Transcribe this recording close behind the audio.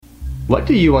What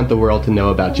do you want the world to know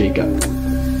about Jacob?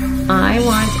 I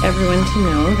want everyone to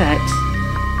know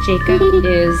that Jacob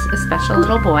is a special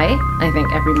little boy. I think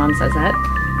every mom says that.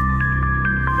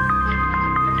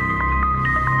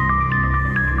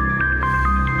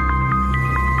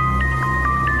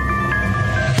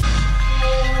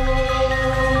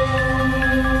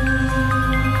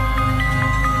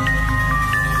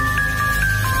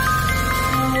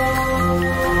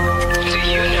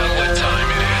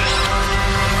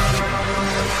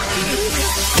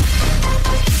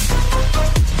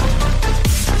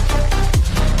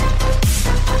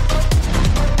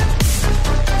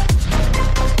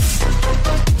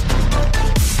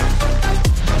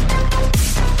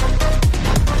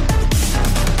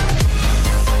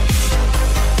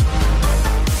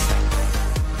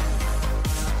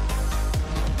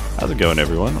 How's it going,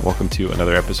 everyone? Welcome to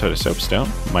another episode of Soapstone.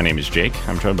 My name is Jake.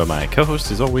 I'm joined by my co-host,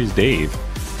 as always, Dave.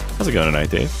 How's it going tonight,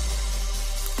 Dave?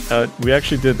 We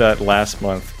actually did that last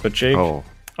month, but Jake, I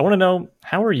want to know,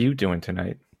 how are you doing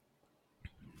tonight?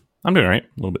 I'm doing all right. A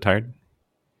little bit tired.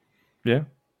 Yeah?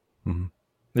 Mm-hmm.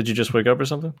 Did you just wake up or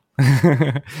something?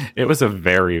 It was a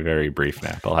very, very brief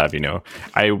nap, I'll have you know.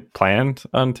 I planned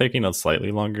on taking a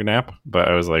slightly longer nap, but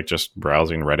I was like just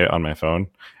browsing Reddit on my phone,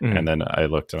 and then I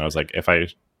looked and I was like, if I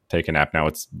take a nap now,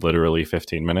 it's literally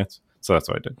 15 minutes. So that's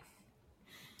what I did.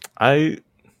 I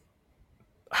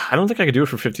don't think I could do it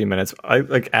for 15 minutes.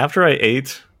 After I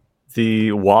ate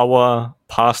the Wawa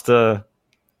pasta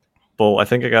bowl, I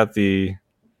think I got the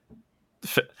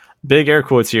big air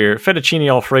quotes here, fettuccine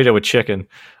alfredo with chicken.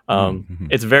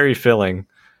 It's very filling.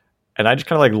 And I just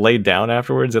kind of laid down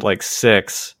afterwards at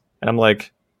 6. And I'm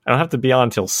like, I don't have to be on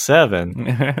until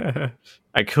 7.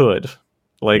 I could.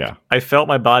 I felt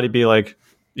my body be like,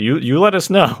 you let us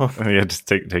know. Yeah, just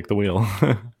take the wheel.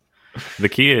 The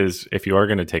key is, if you are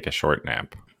going to take a short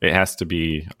nap, it has to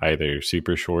be either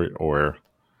super short or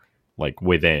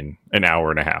within an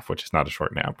hour and a half, which is not a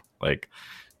short nap.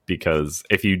 Because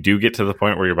if you do get to the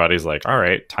point where your body's like, all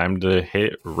right, time to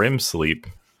hit REM sleep,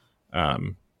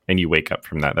 and you wake up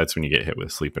from that, that's when you get hit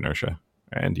with sleep inertia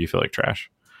and you feel like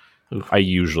trash. Oof. I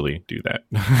usually do that.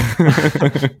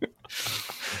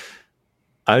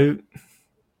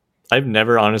 I've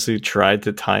never honestly tried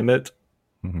to time it.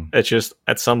 Mm-hmm. It's just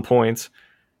at some point,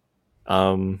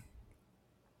 or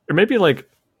maybe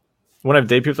when I've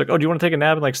dated people, oh, do you want to take a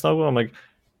nap and snuggle? I'm like,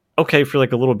 okay, for a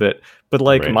little bit, but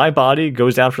right. My body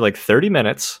goes down for 30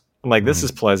 minutes. I'm like, this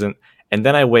is pleasant, and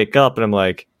then I wake up and I'm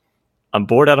like, I'm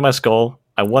bored out of my skull.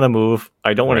 I want to move.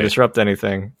 I don't want to disrupt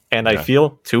anything, and I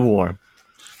feel too warm.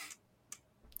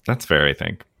 That's fair. I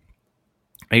think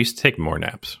I used to take more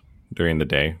naps during the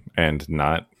day, and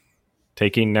not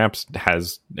taking naps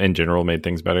has in general made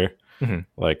things better.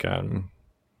 Mm-hmm.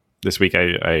 This week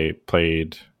I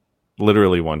played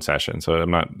literally one session, so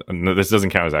this doesn't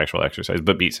count as actual exercise,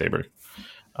 but Beat Saber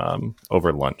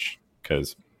over lunch,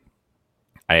 because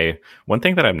one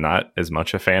thing that I'm not as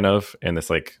much a fan of in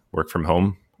this work from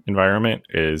home environment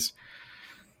is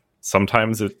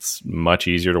sometimes it's much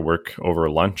easier to work over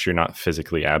lunch. You're not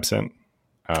physically absent.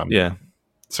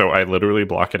 So I literally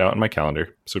block it out in my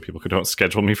calendar so people don't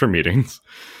schedule me for meetings,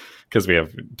 because we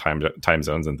have time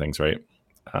zones and things, right?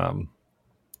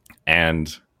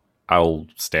 And I'll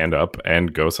stand up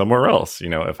and go somewhere else,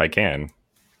 if I can,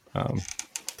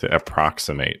 to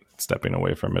approximate stepping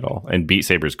away from it all. And Beat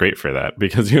Saber is great for that,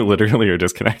 because you literally are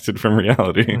disconnected from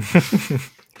reality.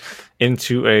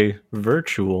 Into a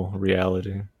virtual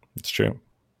reality. It's true.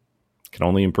 Can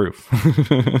only improve.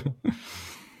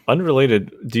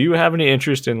 Unrelated, do you have any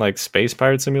interest in Space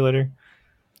Pirate Simulator?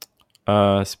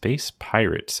 Space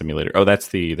Pirate Simulator. Oh, that's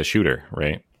the shooter,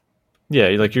 right? Yeah,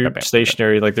 you're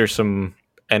stationary. There's some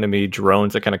enemy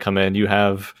drones that kind of come in. You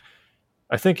have,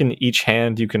 I think, in each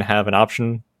hand you can have an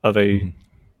option of a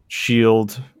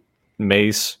shield,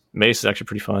 mace. Mace is actually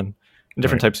pretty fun. And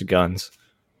different types of guns.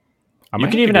 You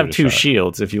can even have 2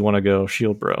 shields if you want to go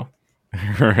shield bro.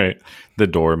 Right. The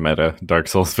door meta Dark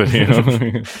Souls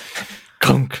video.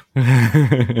 Kunk.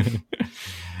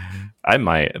 I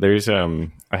might. There's I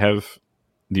have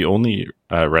the only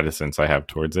reticence I have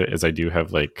towards it is I do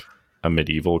have a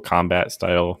medieval combat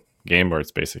style game where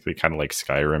it's basically kind of like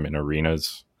Skyrim in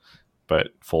arenas, but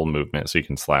full movement, so you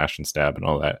can slash and stab and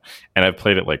all that. And I've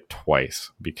played it twice,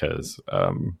 because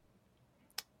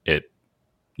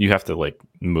you have to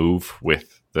move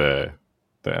with the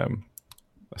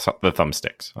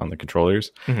thumbsticks on the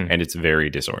controllers, and it's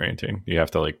very disorienting. You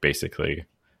have to basically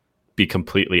be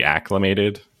completely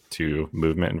acclimated to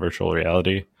movement in virtual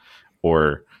reality,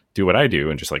 or do what I do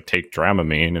and just take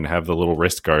Dramamine and have the little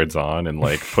wrist guards on and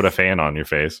put a fan on your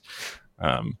face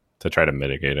to try to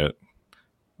mitigate it.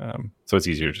 So it's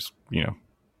easier to just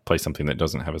play something that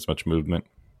doesn't have as much movement.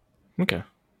 Okay.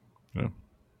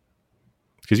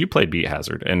 Because you played Beat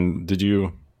Hazard, and did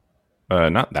you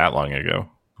not that long ago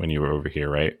when you were over here,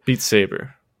 right? Beat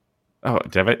Saber. Oh,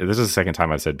 this is the second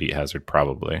time I've said Beat Hazard,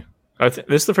 probably. This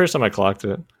is the first time I clocked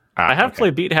it. I have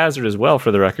played Beat Hazard as well,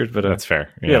 for the record, but that's fair.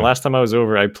 Yeah, last time I was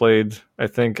over, I played, I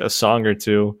think, a song or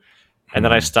two, and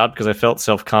then I stopped because I felt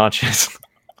self-conscious.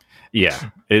 Yeah,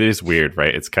 it is weird,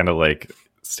 right? It's kind of like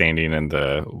standing in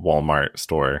the Walmart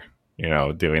store,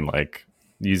 doing like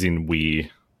using Wii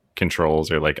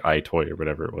controls or like iToy or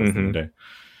whatever it was in the day.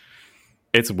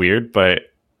 It's weird, but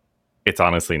it's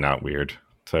honestly not weird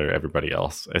to everybody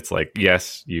else. It's like,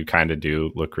 yes, you kind of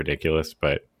do look ridiculous,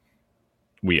 but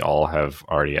we all have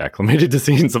already acclimated to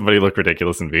seeing somebody look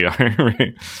ridiculous in VR,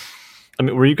 right? I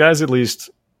mean, were you guys at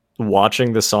least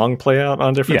watching the song play out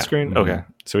on different screen? Okay.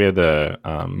 So we had the,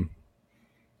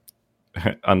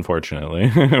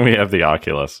 unfortunately, we have the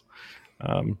Oculus.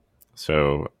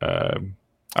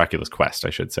 Oculus Quest, I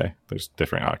should say. There's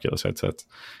different Oculus headsets.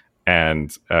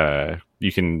 And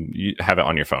you have it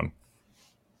on your phone.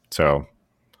 So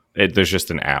there's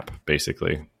just an app,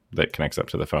 basically, that connects up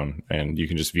to the phone, and you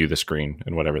can just view the screen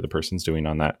and whatever the person's doing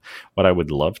on that. What I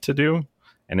would love to do,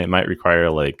 and it might require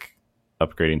like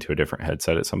upgrading to a different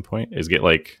headset at some point, is get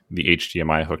like the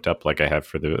HDMI hooked up like I have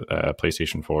for the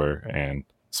PlayStation 4 and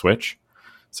Switch,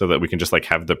 so that we can just like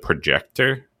have the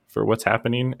projector for what's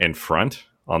happening in front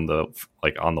on the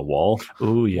wall.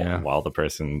 Oh yeah. While the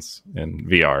person's in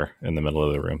VR in the middle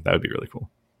of the room. That would be really cool.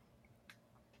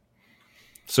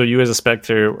 So you as a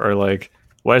spectator are like,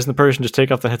 why doesn't the person just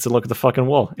take off the headset and look at the fucking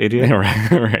wall, idiot?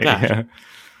 right. Yeah.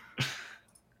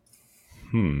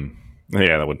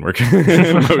 Yeah, that wouldn't work.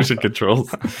 Motion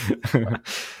controls.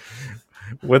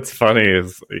 What's funny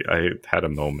is I had a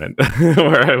moment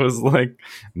where I was like,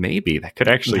 maybe that could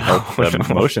actually help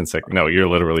the motion sickness. No, you're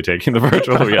literally taking the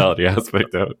virtual reality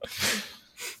aspect out.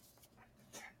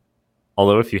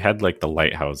 Although if you had like the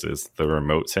lighthouses, the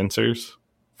remote sensors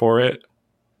for it,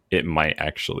 it might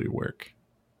actually work,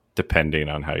 depending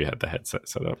on how you had the headset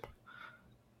set up.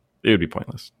 It would be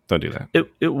pointless. Don't do that.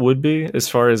 It would be, as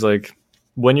far as like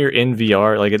when you're in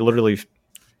VR, like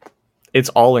it's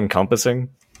all encompassing.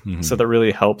 So that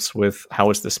really helps with how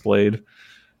it's displayed.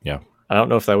 Yeah. I don't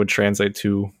know if that would translate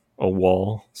to a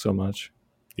wall so much.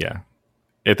 Yeah.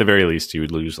 At the very least, you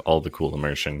would lose all the cool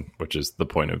immersion, which is the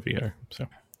point of VR. So,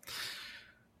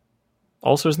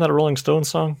 also, isn't that a Rolling Stones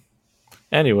song?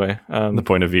 Anyway. The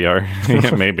point of VR.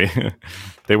 Yeah, maybe.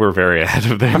 They were very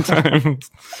ahead of their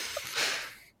times.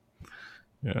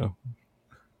 Yeah. All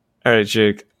right,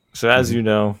 Jake. So as you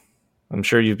know, I'm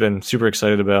sure you've been super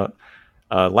excited about,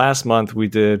 last month we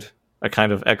did a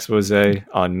kind of expose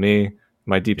on me,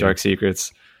 my deep dark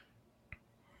secrets.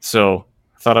 So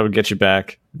I thought I would get you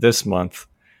back this month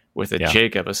with a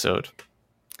Jake episode.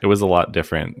 It was a lot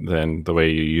different than the way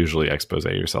you usually expose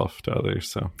yourself to others.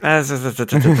 So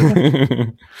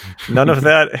none of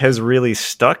that has really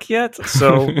stuck yet.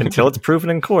 So until it's proven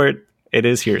in court, it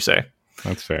is hearsay.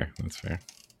 That's fair.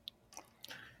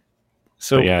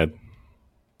 So but yeah.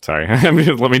 Sorry, let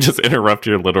me just interrupt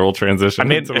your literal transition. I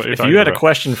mean, if you had a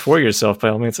question for yourself, by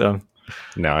all means. No,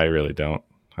 I really don't.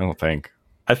 I don't think.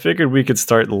 I figured we could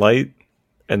start light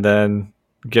and then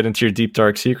get into your deep,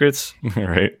 dark secrets.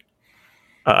 Right.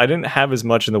 I didn't have as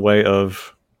much in the way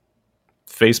of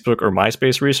Facebook or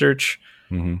MySpace research.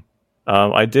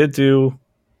 I did do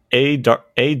a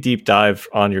deep dive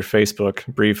on your Facebook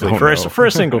briefly for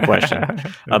a single question,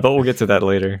 but we'll get to that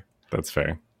later. That's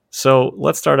fair. So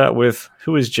let's start out with,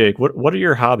 who is Jake? What are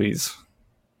your hobbies?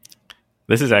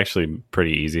 This is actually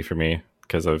pretty easy for me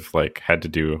because I've like had to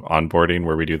do onboarding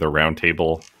where we do the round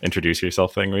table introduce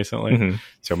yourself thing recently.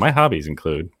 So my hobbies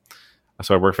include,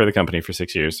 so I worked for the company for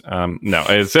 6 years. No,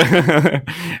 it's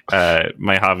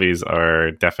my hobbies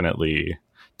are definitely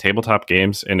tabletop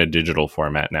games in a digital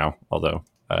format now, although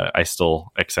I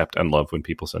still accept and love when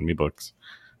people send me books.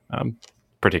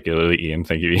 Particularly Ian.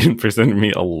 Thank you, Ian, for sending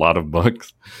me a lot of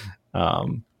books.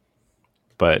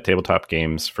 But tabletop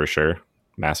games, for sure,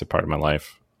 massive part of my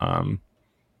life.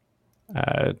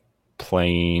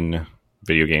 Playing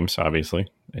video games, obviously,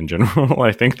 in general.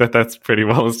 I think that's pretty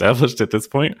well established at this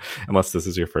point, unless this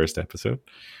is your first episode.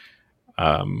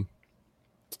 And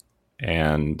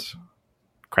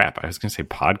crap, I was going to say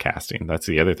podcasting. That's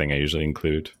the other thing I usually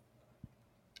include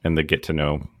in the get to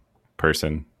know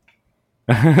person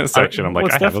section. I'm like,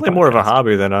 it's definitely more of a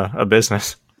hobby than a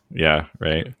business. Yeah,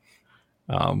 right.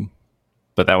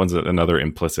 But that one's another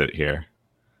implicit here.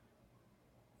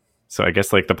 So I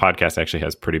guess like the podcast actually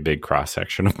has pretty big cross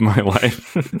section of my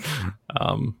life.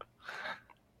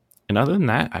 And other than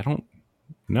that, I don't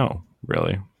know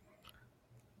really.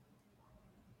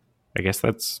 I guess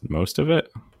that's most of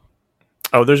it.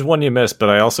 Oh, there's one you missed, but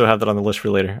I also have that on the list for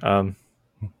later.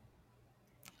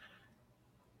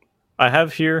 I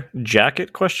have here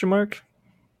jacket ?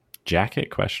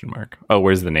 Jacket ? Oh,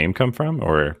 where's the name come from?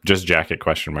 Or just jacket ?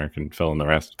 And fill in the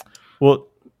rest? Well,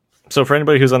 so for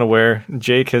anybody who's unaware,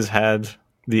 Jake has had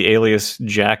the alias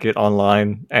Jacket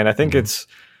online, and I think it's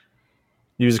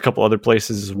used a couple other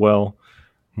places as well.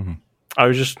 I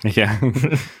was just Yeah.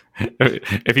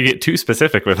 If you get too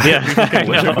specific with it, you can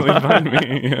literally find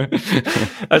me. Yeah.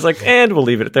 I was like, and we'll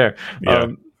leave it there. Yeah.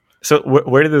 So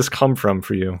where did this come from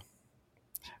for you?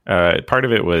 Part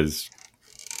of it was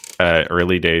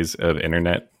early days of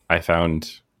internet. I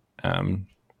found a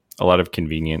lot of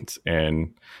convenience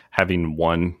in having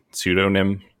one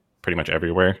pseudonym pretty much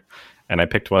everywhere. And I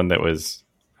picked one that was,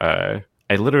 I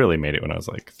literally made it when I was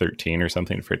like 13 or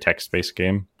something for a text-based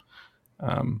game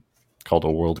called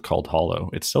A World Called Hollow.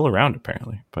 It's still around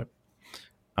apparently, but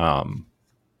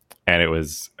and it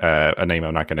was a name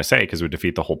I'm not going to say because it would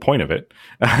defeat the whole point of it.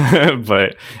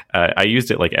 But I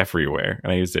used it like everywhere,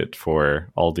 and I used it for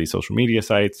all these social media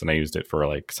sites, and I used it for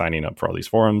like signing up for all these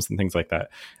forums and things like that.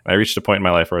 And I reached a point in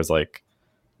my life where I was like,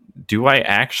 do I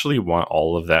actually want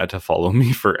all of that to follow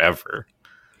me forever?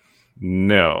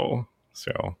 No.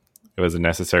 So it was a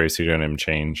necessary pseudonym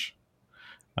change.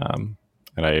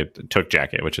 And I took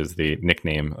Jacket, which is the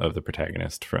nickname of the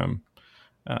protagonist from,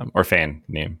 or fan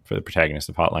name for the protagonist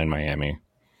of Hotline Miami.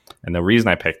 And the reason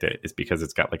I picked it is because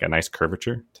it's got like a nice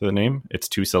curvature to the name. It's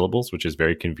 2 syllables, which is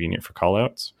very convenient for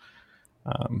callouts.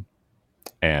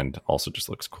 And also just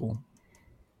looks cool.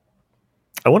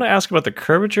 I want to ask about the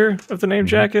curvature of the name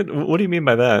Jacket. What do you mean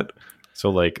by that? So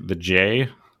like the J,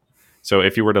 so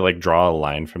if you were to like draw a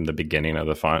line from the beginning of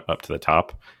the font up to the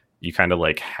top, you kind of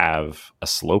like have a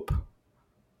slope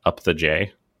up the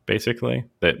J, basically,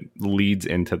 that leads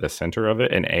into the center of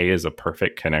it. And A is a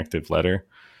perfect connective letter.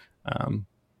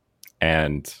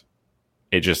 And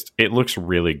it looks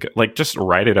really good. Like, just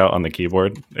write it out on the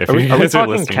keyboard. If are we talking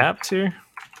listening. caps here?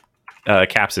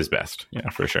 Caps is best.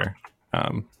 Yeah, for sure.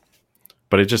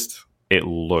 But it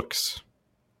looks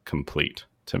complete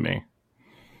to me.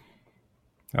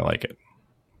 I like it.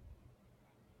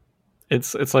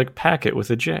 It's like packet with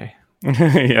a J.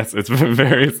 Yes, it's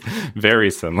very,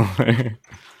 very similar.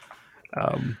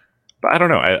 But I don't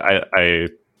know. I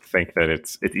think that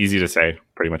it's easy to say.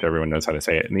 Pretty much everyone knows how to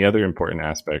say it. And the other important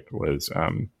aspect was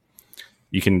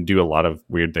you can do a lot of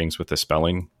weird things with the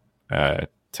spelling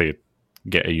to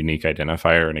get a unique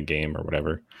identifier in a game or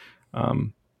whatever.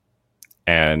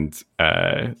 And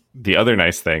the other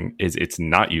nice thing is it's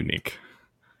not unique.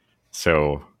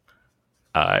 So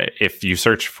if you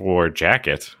search for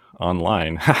Jacket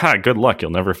online, good luck,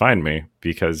 you'll never find me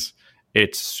because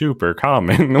it's super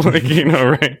common. Like,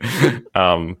 right?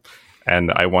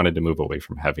 And I wanted to move away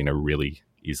from having a really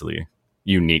easily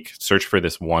unique search for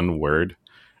this one word,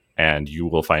 and you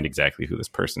will find exactly who this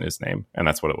person is name. And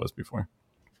that's what it was before.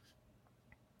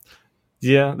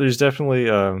 Yeah, there's definitely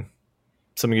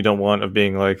something you don't want of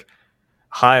being like,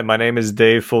 hi, my name is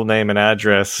Dave, full name and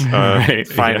address. Right,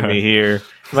 find me here.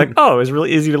 Like, oh, it's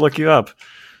really easy to look you up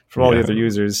from all the other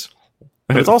users.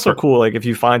 But it's also cool, like, if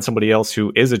you find somebody else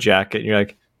who is a Jacket, and you're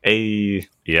like, hey.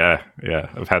 Yeah.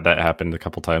 I've had that happen a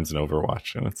couple times in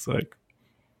Overwatch, and it's like,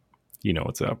 you know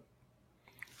what's up.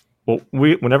 Well,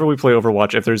 whenever we play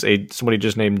Overwatch, if there's somebody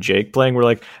just named Jake playing, we're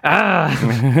like,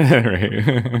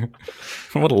 Right.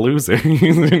 What a loser.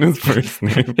 Using his first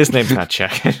name. His name's not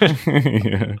Jack.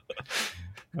 Yeah.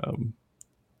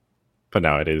 But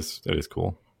no, it is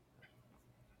cool.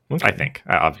 Okay. I think.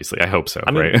 Obviously, I hope so.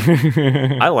 I mean, right?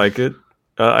 I like it.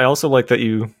 I also like that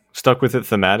you stuck with it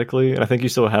thematically, and I think you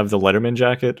still have the Letterman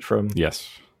jacket from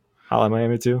Hotline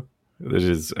Miami too. It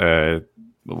is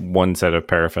one set of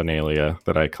paraphernalia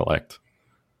that I collect.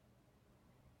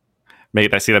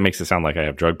 That makes it sound like I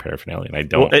have drug paraphernalia, and I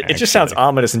don't. Well, it just sounds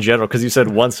ominous in general because you said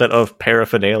one set of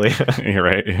paraphernalia. You're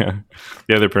right. Yeah,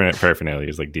 the other paraphernalia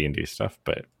is like D&D stuff,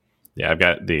 but yeah, I've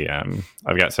got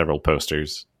several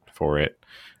posters for it,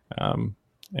 and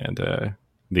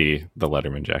the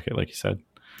Letterman jacket, like you said.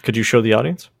 Could you show the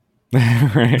audience?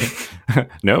 Right.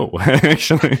 No,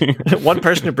 actually. One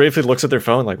person who briefly looks at their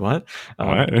phone like, what?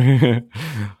 What?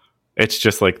 It's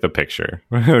just like the picture,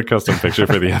 a custom picture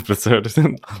for the episode.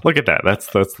 Look at that. That's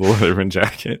the Letterman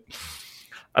jacket.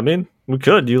 I mean, we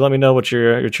could. You let me know what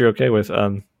you're okay with.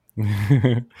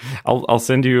 I'll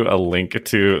send you a link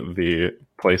to the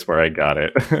place where I got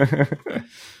it.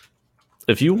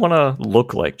 If you want to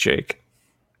look like Jake,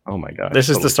 oh my god, this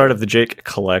is the start of the Jake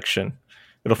collection.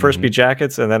 It'll first be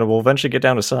jackets, and then it will eventually get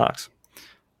down to socks.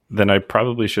 then I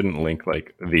probably shouldn't link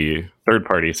like the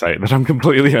third-party site that I'm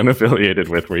completely unaffiliated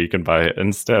with where you can buy it.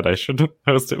 Instead, I should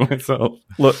host it myself.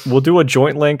 Look, we'll do a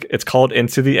joint link. It's called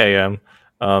Into the AM.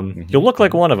 You'll look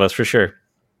like one of us for sure.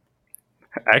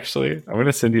 Actually, I'm going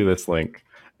to send you this link,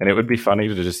 and it would be funny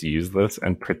to just use this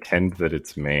and pretend that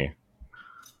it's me.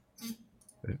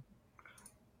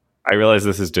 I realize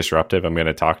this is disruptive. I'm going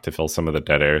to talk to fill some of the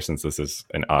dead air since this is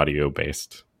an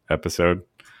audio-based episode.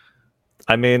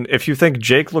 I mean, if you think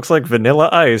Jake looks like Vanilla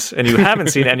Ice and you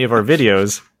haven't seen any of our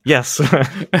videos, yes.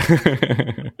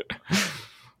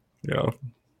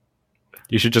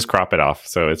 You should just crop it off.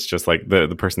 So it's just like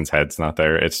the person's head's not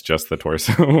there. It's just the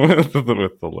torso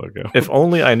with the logo. If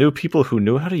only I knew people who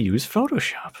knew how to use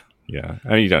Photoshop. Yeah.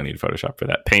 I mean, you don't need Photoshop for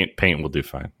that. Paint will do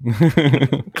fine.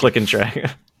 Click and drag.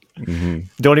 Mm-hmm.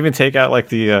 Don't even take out like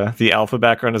the alpha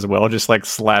background as well. Just like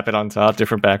slap it on top,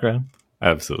 different background.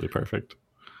 Absolutely perfect.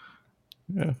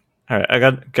 Yeah. All right, I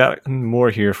got more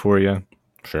here for you.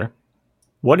 Sure.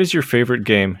 What is your favorite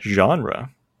game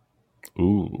genre?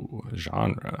 Ooh,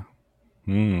 genre.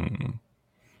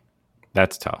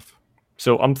 That's tough.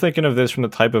 So I'm thinking of this from the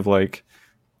type of like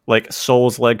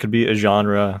Souls-like could be a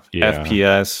genre, yeah.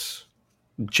 FPS,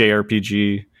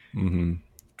 JRPG,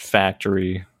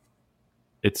 Factory.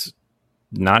 It's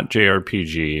not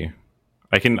JRPG.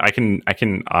 I can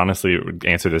honestly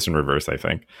answer this in reverse, I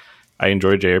think. I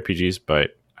enjoy JRPGs,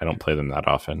 but I don't play them that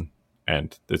often,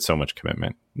 and it's so much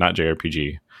commitment. Not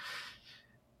JRPG.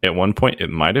 At one point, it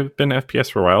might have been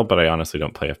FPS for a while, but I honestly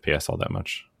don't play FPS all that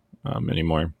much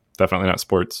anymore. Definitely not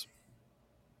sports.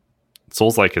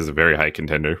 Souls-like is a very high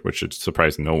contender, which should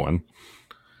surprise no one,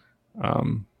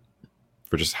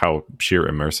 for just how sheer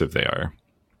immersive they are.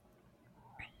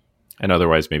 And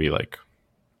otherwise, maybe like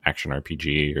action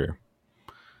RPG or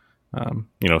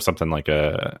something like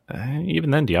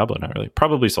even then Diablo, not really.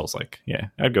 Probably Souls-like. Yeah,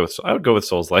 I would go with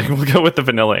Souls-like. We'll go with the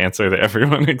vanilla answer that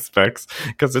everyone expects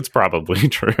because it's probably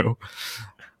true.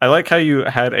 I like how you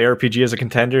had ARPG as a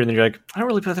contender, and then you're like, I don't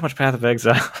really play that much Path of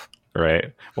Exile.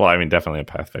 Right. Well, I mean, definitely a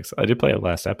Path of Exile. I did play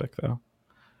Last Epic though,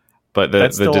 but the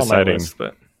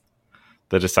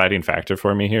deciding factor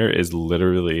for me here is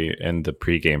literally in the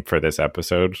pregame for this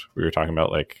episode. We were talking about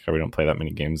like how we don't play that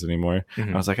many games anymore.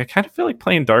 I was like, I kind of feel like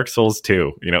playing Dark Souls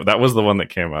 2. That was the one that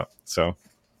came up. So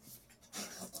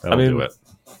that'll do it.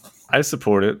 I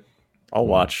support it. I'll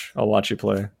watch you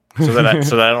play so that I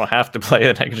don't have to play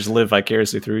it. I can just live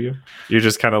vicariously through you. You're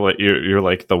just kind of like you're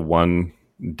like the one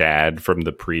dad from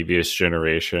the previous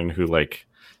generation who like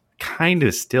kind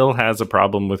of still has a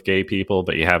problem with gay people,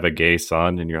 but you have a gay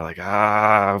son and you're like,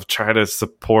 I'll try to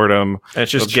support him. And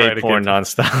it's just gay porn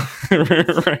nonstop.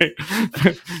 Right.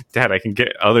 Dad, I can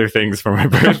get other things for my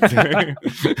birthday.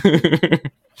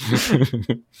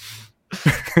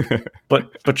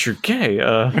 but you're gay.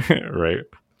 Right.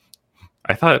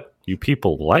 I thought you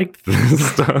people liked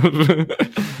this stuff.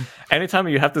 Anytime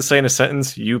you have to say in a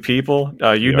sentence, you people,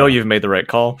 know you've made the right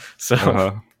call.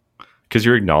 So because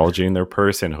you're acknowledging their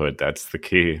personhood. That's the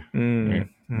key. Right?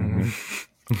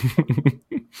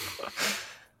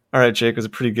 All right, Jake, was a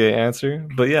pretty gay answer,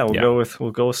 but yeah,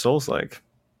 we'll go with Souls-like.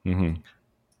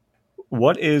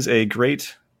 What is a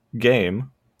great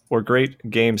game or great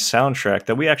game soundtrack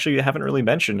that we actually haven't really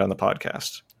mentioned on the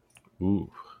podcast?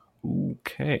 Ooh,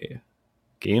 okay,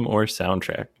 game or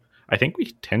soundtrack. I think we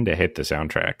tend to hit the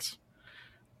soundtracks.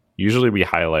 Usually, we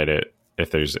highlight it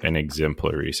if there's an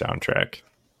exemplary soundtrack.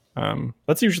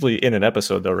 That's usually in an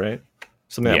episode though, right?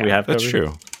 Something that we have covered. That's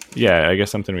true. Yeah, I guess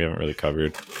something we haven't really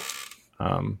covered.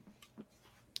 I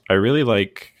really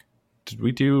like, did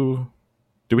we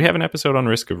have an episode on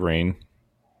Risk of Rain?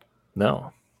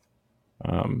 No.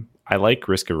 I like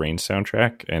Risk of Rain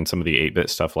soundtrack and some of the 8-bit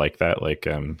stuff like that, like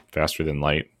Faster Than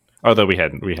Light. Although we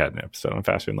had an episode on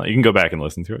Faster Than Light. You can go back and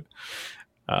listen to it.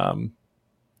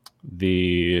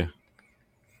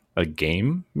 A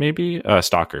game, maybe?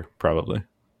 Stalker, probably.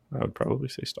 I would probably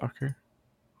say Stalker.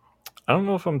 I don't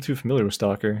know if I'm too familiar with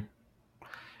Stalker.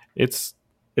 It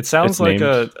sounds like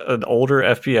an older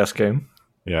FPS game.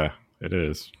 Yeah, it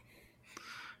is.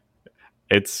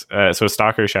 It's so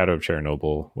Stalker Shadow of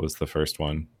Chernobyl was the first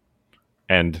one.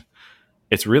 And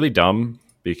it's really dumb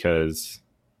because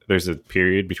there's a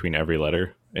period between every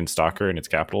letter in Stalker and it's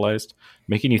capitalized,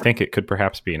 making you think it could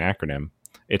perhaps be an acronym.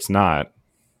 It's not.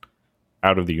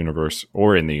 Out of the universe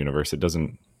or in the universe, it's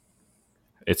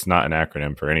not an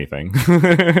acronym for anything.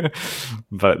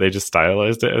 But they just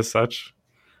stylized it as such.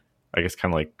 I guess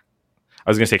kind of like, I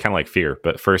was going to say kind of like Fear,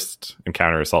 but First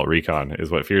Encounter Assault Recon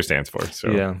is what Fear stands for. So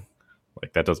yeah,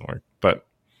 like that doesn't work. But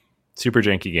super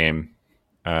janky game,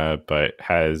 but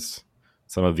has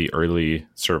some of the early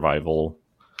survival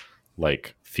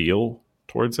like feel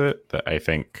towards it that I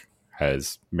think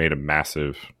has made a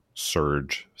massive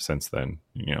surge since then.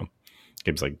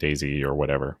 Games like Daisy or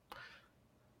whatever,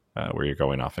 where you're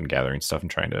going off and gathering stuff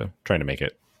and trying to make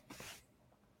it.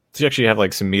 So you actually have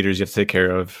like some meters you have to take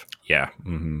care of. Yeah.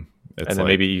 Mm-hmm. And then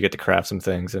maybe you get to craft some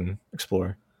things and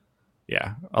explore.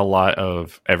 Yeah. A lot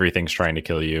of everything's trying to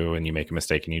kill you and you make a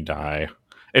mistake and you die.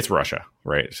 It's Russia,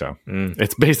 right? So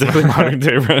it's basically modern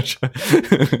day Russia.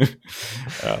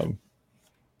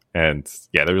 And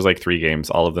yeah, there was like 3 games.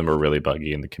 All of them were really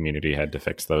buggy and the community had to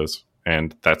fix those.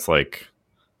 And that's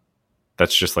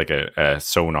just like a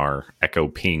sonar echo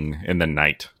ping in the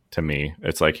night to me.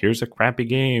 It's like, here's a crappy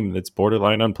game that's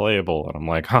borderline unplayable. And I'm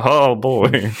like, oh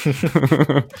boy.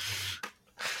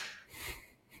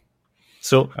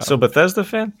 So Bethesda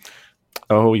fan?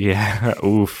 Oh yeah.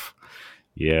 Oof.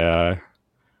 Yeah.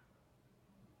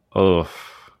 Oh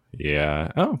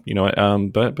yeah. Oh, you know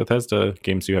what? But Bethesda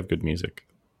games do have good music.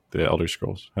 The Elder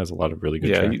Scrolls has a lot of really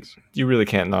good tracks. You really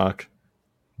can't knock.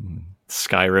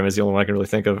 Skyrim is the only one I can really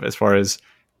think of as far as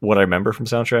what I remember from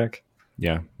soundtrack.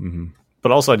 Yeah. Mm-hmm.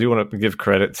 But also I do want to give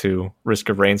credit to Risk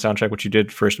of Rain soundtrack, which you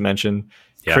did first mention.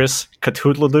 Yeah. Chris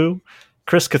Cthulhu.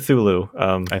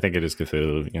 I think it is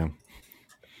Cthulhu, yeah.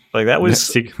 Like that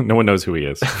was... No one knows who he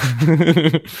is.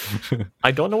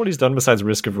 I don't know what he's done besides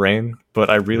Risk of Rain, but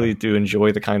I really do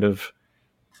enjoy the kind of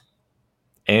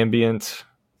ambient...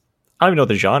 I don't even know what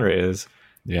the genre is.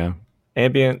 Yeah.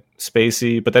 Ambient,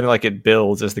 spacey, but then like it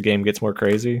builds as the game gets more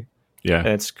crazy. Yeah. And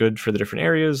it's good for the different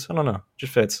areas. I don't know. It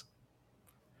just fits.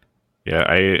 Yeah,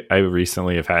 I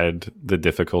recently have had the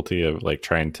difficulty of like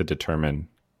trying to determine,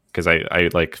 because I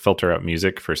like filter out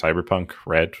music for Cyberpunk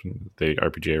Red, the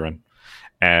RPG I run.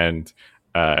 And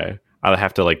I'll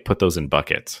have to like put those in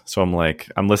buckets. So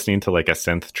I'm listening to like a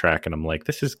synth track and I'm like,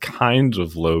 this is kind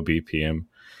of low BPM,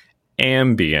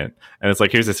 ambient. And it's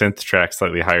like, here's a synth track,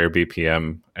 slightly higher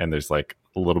BPM. And there's like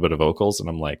a little bit of vocals. And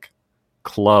I'm like,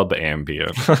 club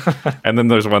ambient. And then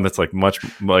there's one that's like much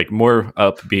like more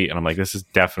upbeat. And I'm like, this is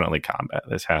definitely combat.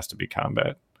 This has to be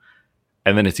combat.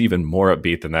 And then it's even more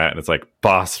upbeat than that. And it's like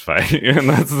boss fight. And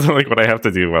that's like what I have to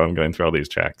do while I'm going through all these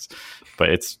tracks. But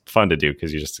it's fun to do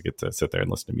because you just get to sit there and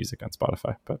listen to music on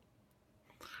Spotify. But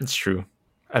it's true.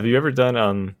 Have you ever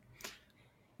done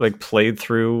like played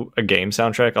through a game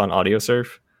soundtrack on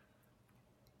AudioSurf?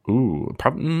 Ooh,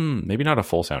 probably maybe not a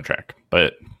full soundtrack,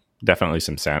 but definitely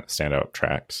some standout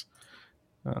tracks.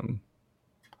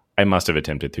 I must have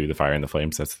attempted Through the Fire and the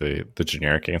Flames. That's the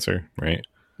generic answer, right?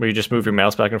 Where you just move your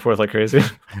mouse back and forth like crazy.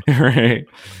 Right.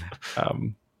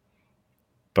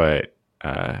 But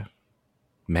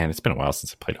man, it's been a while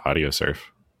since I played AudioSurf.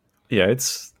 Yeah,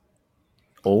 it's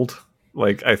old.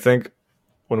 Like, I think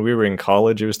when we were in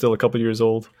college, it was still a couple years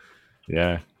old.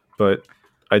 Yeah. But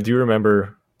I do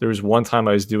remember there was one time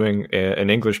I was doing an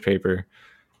English paper,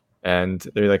 and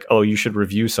they're like, oh, you should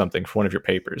review something for one of your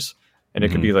papers. And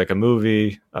it could be like a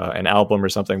movie, an album or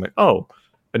something. Like, oh,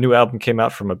 a new album came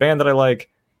out from a band that I like.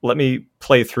 Let me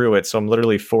play through it. So I'm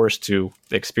literally forced to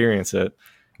experience it.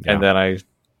 Yeah. And then I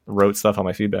wrote stuff on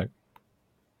my feedback.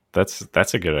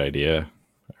 That's a good idea.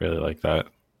 I really like that.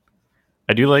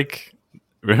 I do like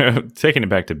taking it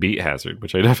back to Beat Hazard,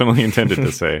 which I definitely intended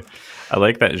to say. I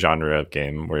like that genre of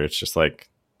game where it's just like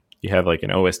you have like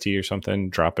an OST or something,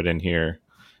 drop it in here,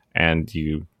 and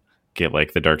you get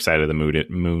like the dark side of the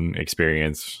moon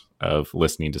experience of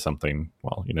listening to something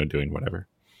while, doing whatever.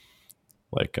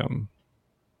 Like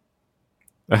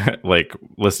like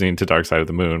listening to Dark Side of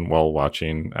the Moon while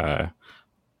watching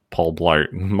Paul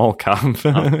Blart and Mall Cop.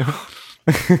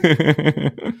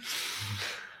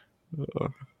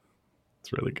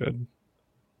 It's really good.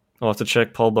 I'll have to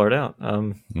check Paul Blart out.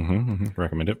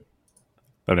 Recommend it.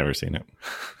 I've never seen it.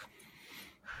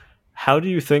 How do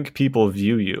you think people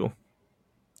view you?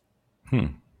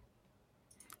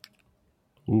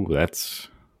 Ooh, that's...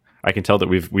 I can tell that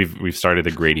we've started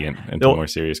a gradient into more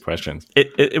serious questions.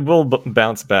 It will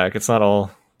bounce back. It's not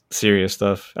all serious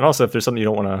stuff. And also, if there's something you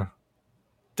don't want to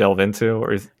delve into,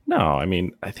 or no, I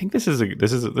mean, I think this is a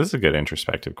good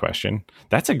introspective question.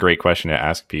 That's a great question to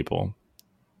ask people.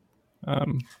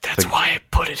 That's why I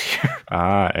put it here.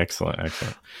 Excellent.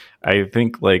 I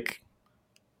think like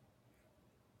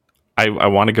I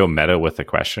want to go meta with the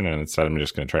question, and instead I'm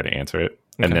just going to try to answer it,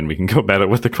 and then we can go meta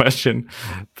with the question.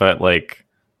 But like,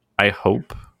 I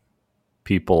hope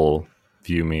people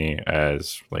view me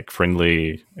as like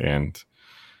friendly and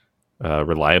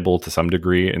reliable to some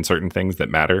degree in certain things that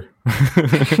matter.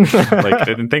 Like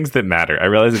in things that matter. I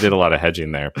realize I did a lot of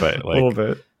hedging there, but like a little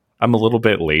bit. I'm a little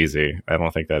bit lazy. I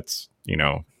don't think that's,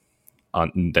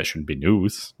 that shouldn't be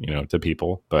news, to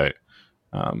people, but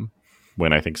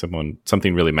when I think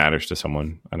something really matters to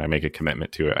someone and I make a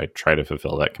commitment to it, I try to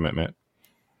fulfill that commitment.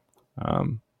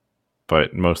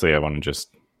 But mostly I want to just,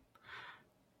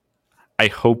 I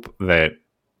hope that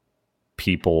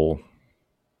people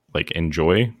like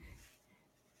enjoy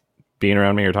being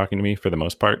around me or talking to me for the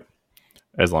most part,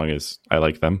 as long as I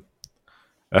like them.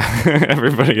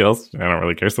 Everybody else, I don't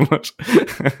really care so much.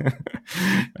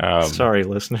 Sorry,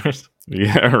 listeners.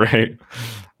 Yeah, right.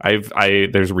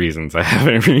 There's reasons I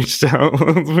haven't reached out,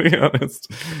 let's be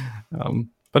honest.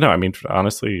 But no, I mean,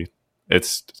 honestly,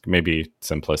 it's maybe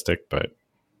simplistic, but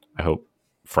I hope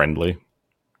friendly,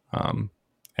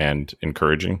 and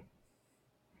encouraging.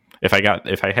 If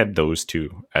I had those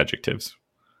two adjectives,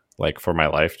 like for my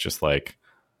life, just like,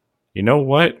 you know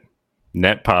what?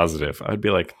 Net positive. I'd be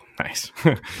like, nice.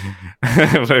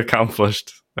 I've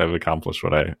accomplished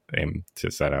what I aim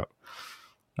to set out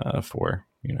for,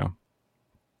 you know.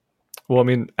 Well, I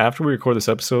mean, after we record this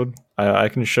episode, I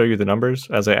can show you the numbers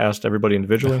as I asked everybody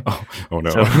individually. Oh no.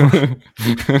 So,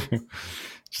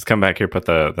 just come back here, put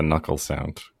the knuckle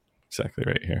sound exactly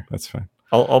right here. That's fine.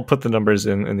 I'll put the numbers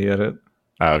in the edit.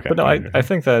 Oh, okay. But no, I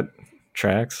think that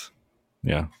tracks.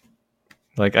 Yeah.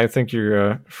 Like, I think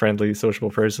you're a friendly,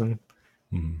 sociable person.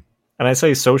 Mm-hmm. And I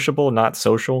say sociable, not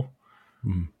social.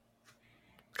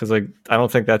 Because, like, I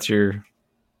don't think that's your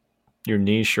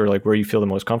niche or, like, where you feel the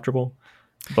most comfortable.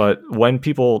 But when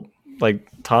people, like,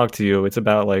 talk to you, it's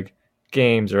about, like,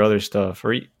 games or other stuff.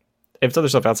 Or if it's other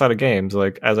stuff outside of games,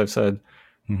 like, as I've said,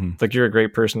 like, you're a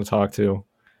great person to talk to.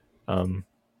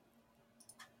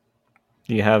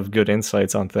 You have good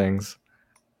insights on things.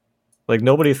 Like,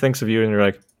 nobody thinks of you and you're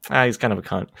like, he's kind of a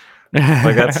cunt.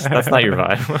 Like, that's not your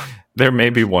vibe. There may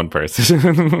be one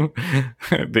person.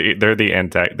 They're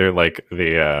like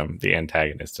the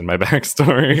antagonist in my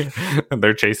backstory.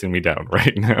 They're chasing me down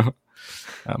right now.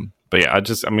 But yeah, I'm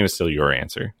going to steal your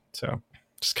answer. So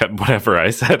just cut whatever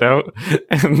I said out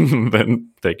and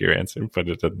then take your answer and put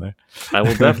it in there. I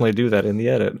will definitely do that in the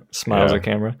edit. Smiles at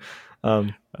camera.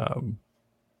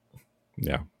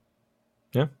 Yeah.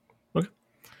 Yeah. Okay.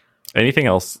 Anything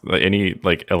else? Any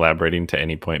like elaborating to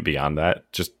any point beyond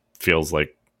that? Just feels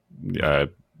like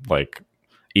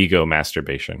ego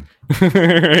masturbation.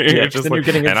 Yeah, just then like, you're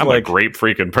getting into, and I'm like, a great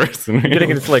freaking person. You're getting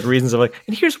into like reasons of like,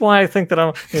 and here's why I think that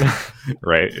I'm, you know.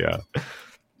 Right. Yeah.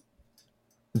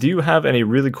 Do you have any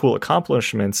really cool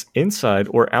accomplishments inside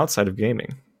or outside of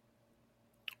gaming?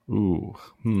 Ooh.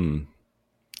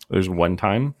 There's one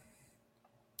time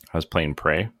I was playing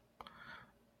Prey,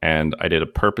 and I did a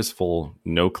purposeful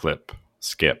no-clip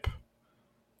skip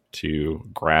to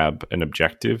grab an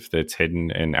objective that's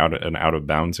hidden in an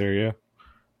out-of-bounds area,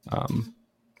 out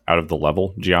of the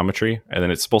level geometry, and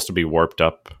then it's supposed to be warped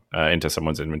up into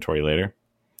someone's inventory later.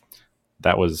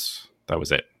 That was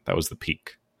it. That was the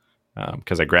peak.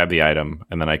 Because I grabbed the item,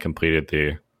 and then I completed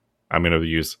I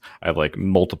have like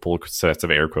multiple sets of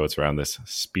air quotes around this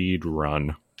speed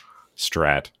run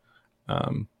strat,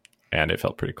 and it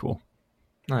felt pretty cool.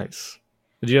 Nice.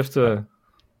 Did you have to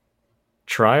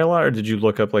try a lot, or did you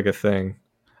look up like a thing?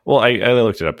 Well, I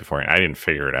looked it up before, and I didn't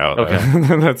figure it out. Okay.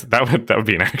 that would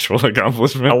be an actual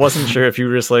accomplishment. I wasn't sure if you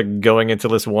were just like going into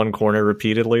this one corner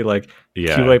repeatedly, like,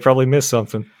 yeah. QA probably missed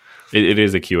something. It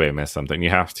is a QA miss something. You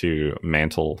have to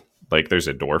mantle, like there's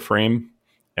a door frame,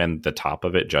 and the top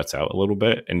of it juts out a little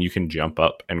bit, and you can jump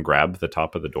up and grab the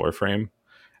top of the door frame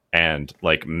and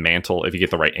like mantle. If you get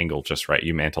the right angle just right,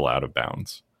 you mantle out of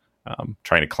bounds.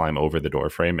 Trying to climb over the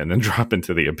door frame and then drop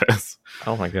into the abyss.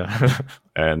 Oh my god!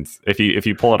 And if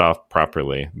you pull it off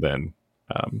properly, then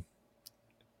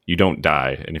you don't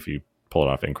die. And if you pull it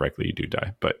off incorrectly, you do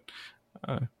die. But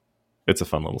it's a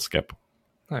fun little skip.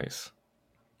 Nice.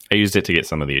 I used it to get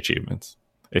some of the achievements.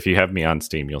 If you have me on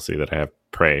Steam, you'll see that I have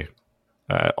Prey,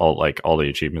 all the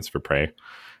achievements for Prey,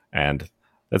 and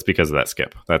that's because of that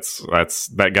skip.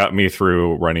 That got me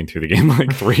through running through the game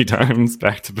like 3 times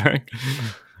back to back.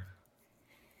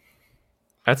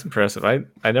 That's impressive.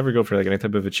 I never go for like any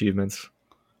type of achievements.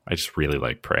 I just really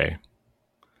like Prey.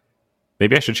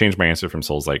 Maybe I should change my answer from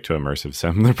Souls-like to Immersive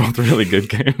Sim. They're both really good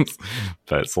games,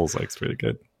 but Souls-like's really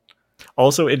good.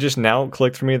 Also, it just now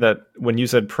clicked for me that when you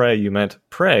said Prey, you meant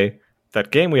Prey,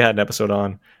 that game we had an episode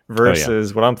on,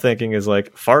 versus what I'm thinking is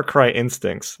like Far Cry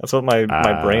Instincts. That's what my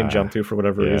brain jumped to for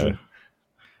whatever reason.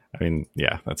 I mean,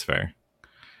 yeah, that's fair.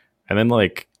 And then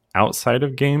like outside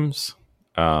of games,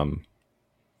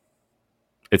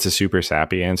 it's a super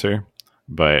sappy answer,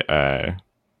 but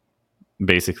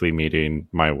basically meeting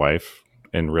my wife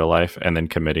in real life and then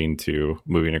committing to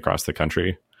moving across the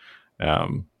country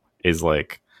is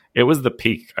like, it was the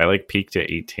peak. I like peaked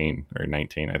at 18 or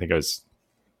 19. I'm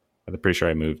pretty sure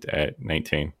I moved at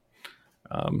 19.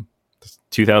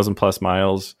 2,000 plus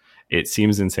miles. It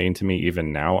seems insane to me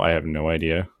even now. I have no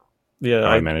idea Yeah, how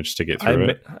I managed to get through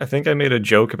it. I think I made a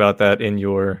joke about that in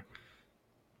your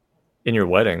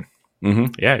wedding. Yeah,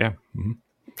 yeah.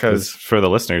 Because for the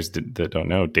listeners that don't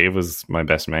know, Dave was my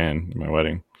best man in my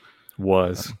wedding.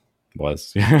 Was.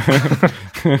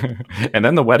 And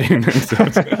then the wedding.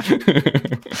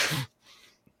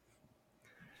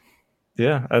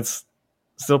 Yeah, that's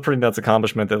still pretty nuts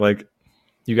accomplishment that like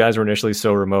you guys were initially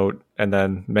so remote and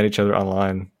then met each other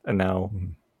online and now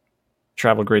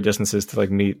travel great distances to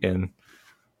like meet in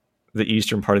the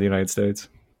eastern part of the United States.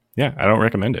 Yeah, I don't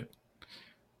recommend it.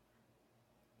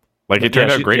 Like it turned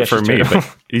out great for me,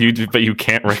 but you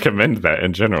can't recommend that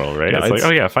in general, right? Yeah, it's like,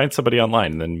 oh yeah, find somebody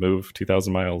online and then move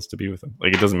 2,000 miles to be with them.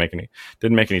 Like it didn't make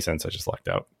any sense. I just lucked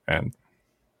out, and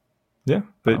yeah,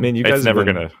 but I mean, you guys it's never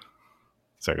gonna.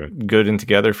 Sorry, good and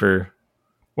together for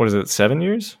what is it, 7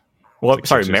 years? Well,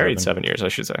 married 7 years, I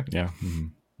should say. Yeah,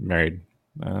 married.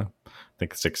 I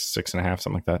think six and a half,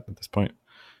 something like that. At this point,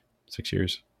 6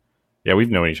 years. Yeah,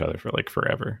 we've known each other for like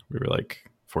forever. We were like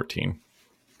 14,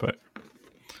 but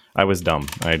I was dumb.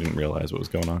 I didn't realize what was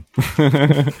going on.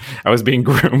 I was being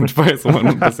groomed by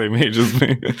someone the same age as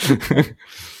me.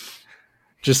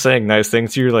 Just saying nice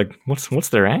things. You're like, what's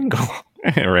their angle?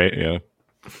 Right? Yeah.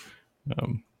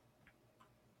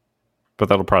 But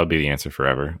that'll probably be the answer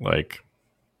forever. Like,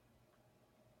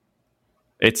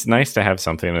 it's nice to have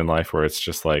something in life where it's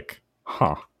just like,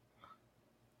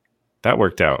 that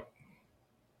worked out.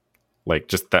 Like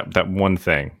just that one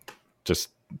thing. Just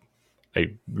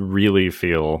I really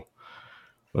feel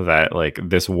that like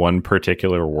this one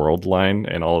particular world line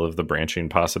and all of the branching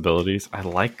possibilities, I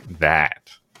like that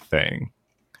thing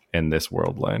in this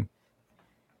world line.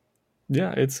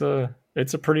 Yeah, it's a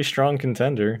pretty strong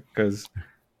contender because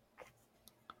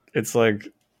it's like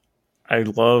I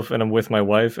love and I'm with my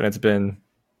wife and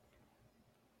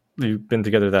you've been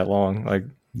together that long. Like,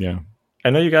 yeah, I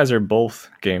know you guys are both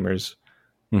gamers.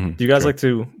 Do you guys like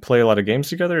to play a lot of games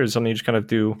together, or is it something you just kind of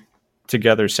do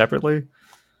together separately?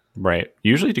 Right.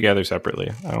 Usually together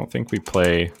separately. I don't think we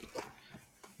play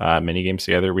mini games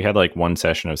together. We had like one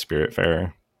session of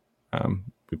Spiritfarer.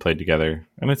 We played together,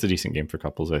 and it's a decent game for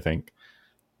couples, I think.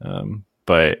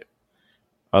 But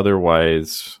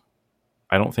otherwise,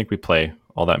 I don't think we play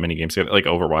all that many games together. Like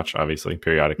Overwatch, obviously,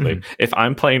 periodically. If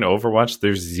I'm playing Overwatch,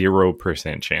 there's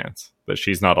 0% chance that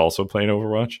she's not also playing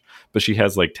Overwatch, but she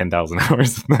has like 10,000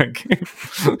 hours in that game.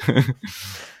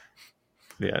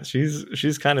 Yeah,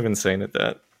 she's kind of insane at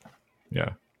that.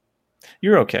 Yeah.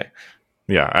 You're okay.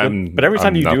 Yeah, but every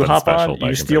time you do hop on,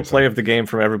 you steal play of the game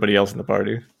from everybody else in the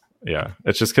party. Yeah,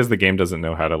 it's just because the game doesn't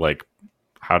know how to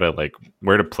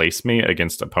where to place me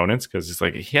against opponents, because it's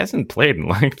like he hasn't played in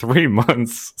like 3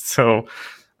 months, so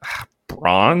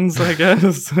bronze, I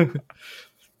guess.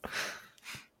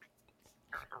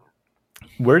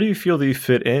 Where do you feel that you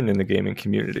fit in the gaming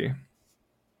community?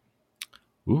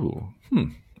 Ooh,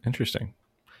 interesting.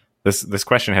 This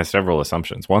question has several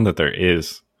assumptions. One, that there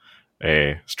is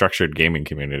a structured gaming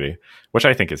community, which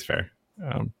I think is fair,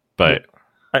 but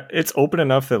it's open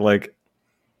enough that like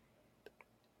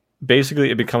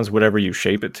basically it becomes whatever you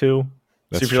shape it to.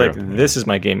 So if you're like, this is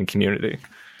my gaming community.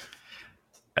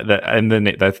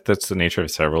 That's the nature of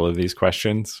several of these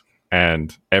questions.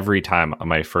 And every time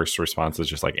my first response is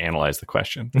just like analyze the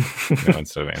question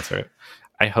instead of answer it.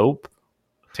 I hope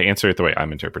to answer it the way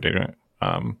I'm interpreting it.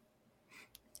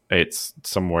 It's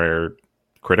somewhere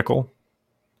critical.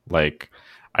 Like,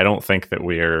 I don't think that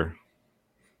we're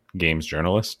games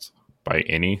journalists by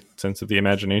any sense of the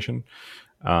imagination.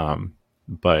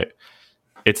 But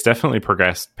it's definitely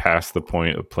progressed past the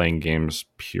point of playing games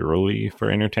purely for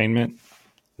entertainment.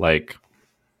 Like,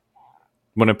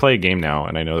 when I play a game now,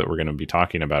 and I know that we're going to be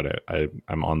talking about it,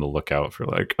 I'm on the lookout for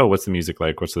like, oh, what's the music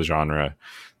like? What's the genre?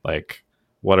 Like,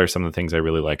 what are some of the things I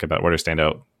really like about? What are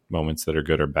standout moments that are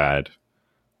good or bad?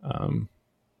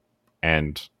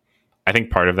 And I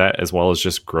think part of that, as well as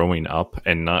just growing up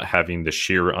and not having the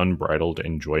sheer unbridled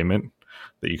enjoyment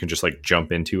that you can just like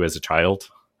jump into as a child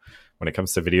when it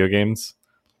comes to video games,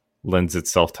 lends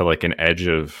itself to like an edge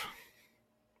of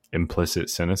implicit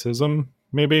cynicism,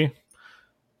 maybe,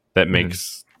 that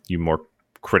makes you more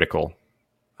critical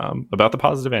about the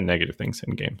positive and negative things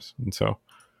in games. And so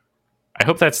I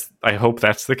hope that's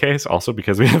the case also,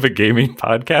 because we have a gaming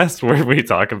podcast where we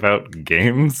talk about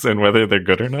games and whether they're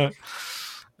good or not.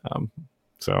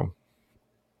 So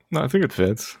no, I think it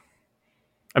fits.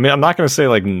 I mean, I'm not going to say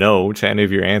like no to any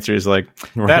of your answers. Like,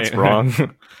 that's wrong.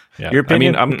 Yeah. Your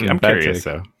opinion, I mean, I'm curious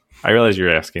though. I realize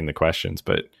you're asking the questions,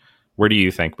 but where do you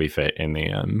think we fit in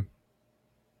the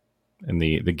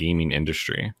gaming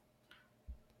industry?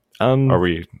 Are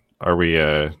we Are we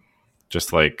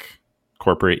just like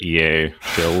corporate EA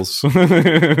bills?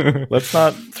 Let's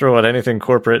not throw out anything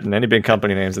corporate and any big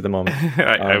company names at the moment.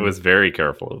 I was very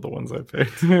careful of the ones I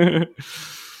picked.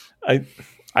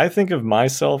 I think of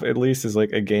myself at least as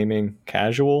like a gaming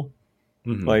casual.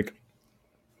 Mhm. Like,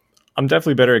 I'm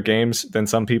definitely better at games than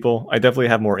some people. I definitely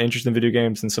have more interest in video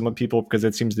games than some people because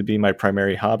it seems to be my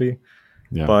primary hobby.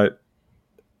 Yeah. But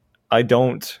I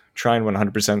don't try and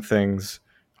 100% things.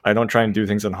 I don't try and do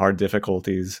things on hard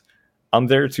difficulties. I'm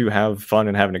there to have fun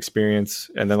and have an experience.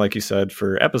 And then, like you said,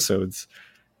 for episodes,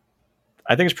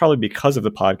 I think it's probably because of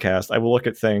the podcast. I will look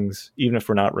at things, even if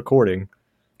we're not recording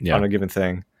on a given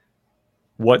thing.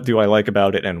 What do I like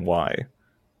about it and why?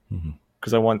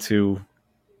 Because I want to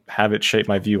have it shape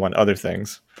my view on other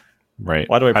things. Right.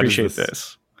 Why do I appreciate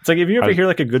this? It's like if you ever hear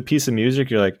like a good piece of music,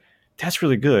 you're like, that's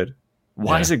really good.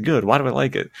 Why is it good? Why do I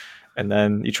like it? And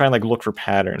then you try and like look for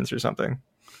patterns or something.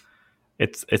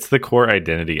 It's the core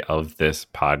identity of this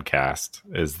podcast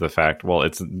is the fact, well,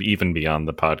 it's even beyond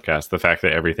the podcast, the fact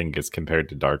that everything gets compared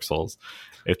to Dark Souls.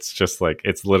 It's just like,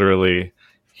 it's literally,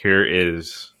 here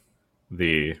is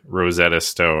the Rosetta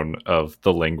Stone of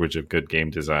the language of good game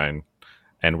design.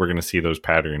 And we're going to see those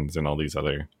patterns in all these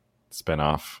other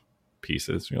spin-off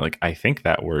pieces. You're like, I think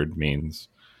that word means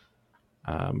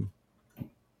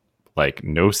like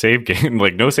no save game,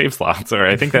 like no save slots, or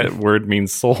I think that word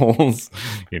means souls,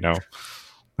 you know.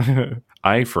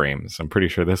 Iframes. I'm pretty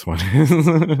sure this one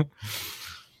is.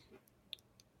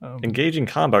 Engaging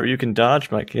combat where you can dodge.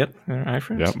 I'm like, yep,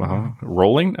 iframes. Yep.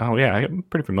 Rolling. Oh yeah, I'm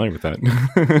pretty familiar with that.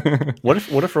 What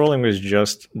if rolling was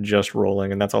just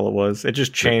rolling and that's all it was? It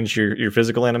just changed your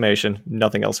physical animation.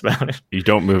 Nothing else about it. You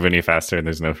don't move any faster, and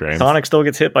there's no frames. Sonic still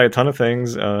gets hit by a ton of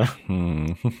things.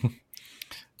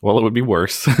 Well, it would be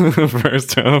worse.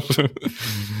 First off,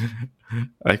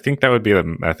 I think that would be a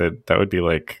method. That would be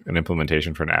like an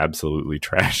implementation for an absolutely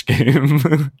trash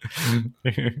game.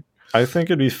 I think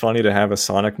it'd be funny to have a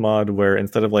Sonic mod where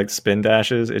instead of like spin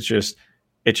dashes, it's just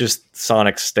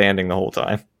Sonic standing the whole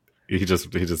time. He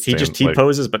just T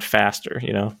poses, but faster.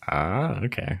 You know. Ah,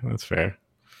 okay, that's fair.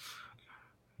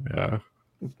 Yeah.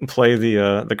 Play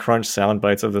the crunch sound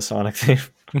bites of the Sonic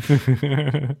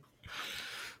theme.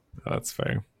 That's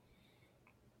fair.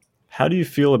 How do you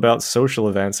feel about social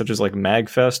events such as like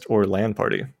MagFest or LAN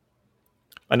Party?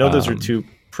 I know those are two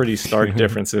pretty stark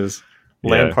differences.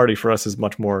 LAN Party for us is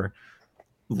much more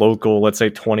local, let's say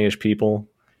 20-ish people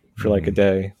for like a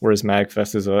day, whereas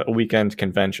MagFest is a weekend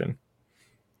convention.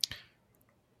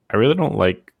 I really don't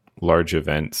like large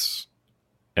events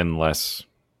unless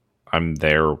I'm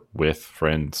there with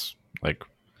friends, like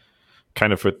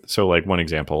kind of so like one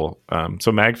example.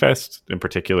 So MagFest in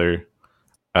particular,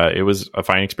 it was a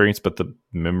fine experience, but the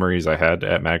memories I had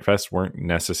at MagFest weren't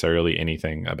necessarily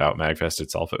anything about MagFest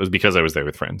itself. It was because I was there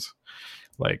with friends.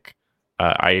 Like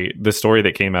the story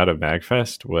that came out of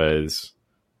MagFest was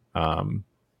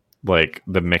like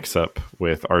the mix up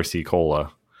with RC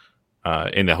Cola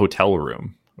in the hotel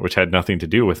room, which had nothing to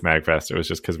do with MagFest. It was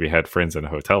just because we had friends in a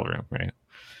hotel room, right?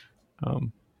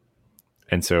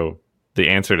 And so the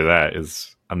answer to that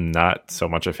is I'm not so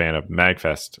much a fan of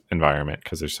MagFest environment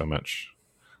because there's so much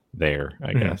there,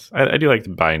 I guess. I do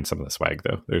like buying some of the swag,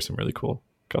 though. There's some really cool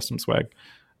custom swag.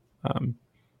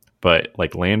 But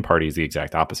like LAN Party is the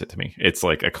exact opposite to me. It's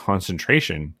like a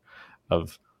concentration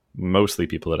of mostly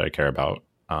people that I care about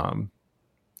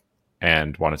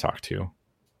and want to talk to.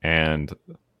 And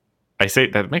I say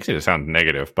that makes it sound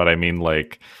negative, but I mean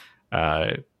like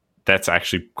that's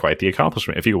actually quite the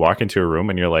accomplishment. If you walk into a room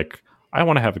and you're like, I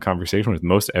want to have a conversation with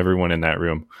most everyone in that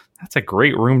room, that's a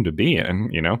great room to be in,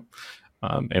 you know?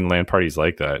 And LAN parties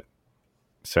like that.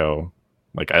 So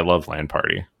like I love LAN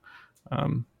Party.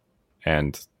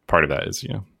 And part of that is,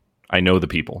 you know, I know the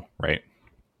people, right?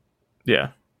 Yeah.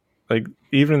 Like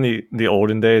even in the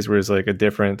olden days where it's like a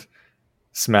different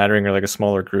smattering or like a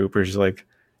smaller group where it's just like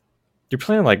you're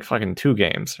playing like fucking 2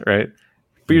 games, right?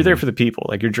 But you're there for the people.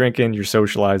 Like you're drinking, you're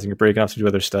socializing, you're breaking off to do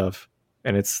other stuff.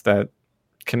 And it's that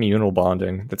communal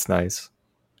bonding that's nice.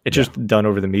 It's just done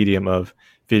over the medium of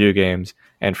video games.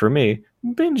 And for me,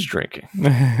 binge drinking.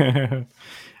 And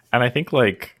I think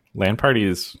like LAN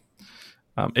parties,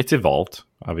 it's evolved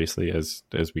obviously as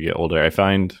we get older. I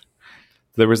find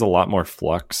there was a lot more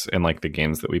flux in like the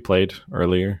games that we played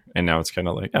earlier, and now it's kind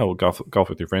of like, oh, we'll golf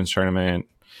with your friends tournament.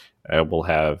 We'll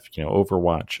have, you know,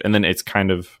 Overwatch, and then it's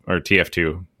kind of, or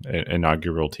TF2,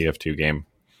 inaugural TF2 game.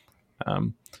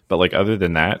 But like other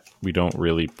than that, we don't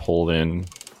really pull in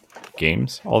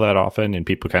games all that often, and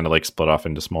people kind of like split off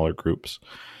into smaller groups.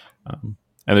 And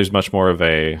there's much more of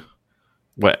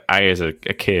what I as a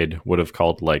kid would have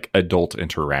called like adult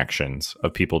interactions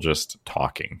of people just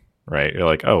talking, right? You're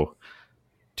like, oh,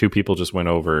 two people just went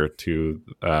over to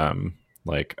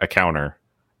like a counter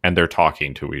and they're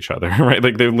talking to each other, right?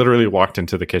 Like they literally walked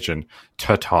into the kitchen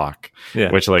to talk,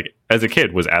 which like as a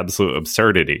kid was absolute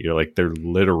absurdity. You're like, they're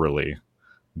literally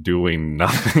doing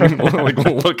nothing. Like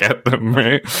look at them,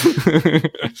 right?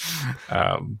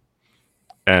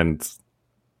 And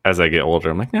as I get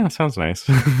older, I'm like, yeah, sounds nice.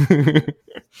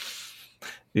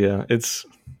 Yeah, it's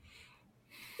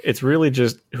really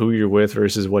just who you're with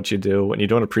versus what you do, and you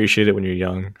don't appreciate it when you're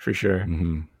young, for sure.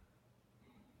 Mm-hmm.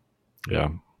 Yeah.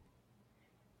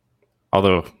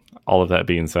 Although, all of that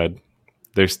being said,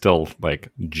 they're still like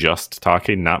just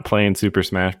talking, not playing Super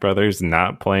Smash Brothers,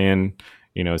 not playing,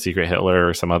 Secret Hitler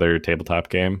or some other tabletop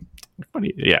game.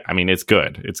 Yeah, I mean, it's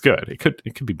good. It's good. It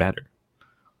could be better.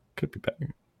 Could be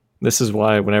better. This is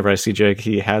why whenever I see Jake,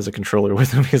 he has a controller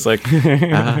with him. He's like,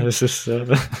 this is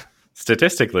so...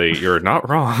 Statistically, you're not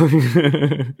wrong.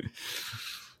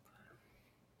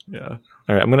 Yeah.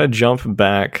 All right, I'm going to jump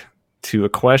back to a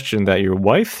question that your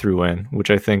wife threw in, which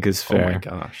I think is fair. Oh my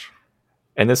gosh.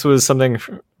 And this was something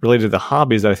related to the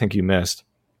hobbies that I think you missed.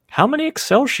 How many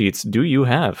Excel sheets do you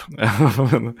have?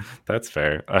 That's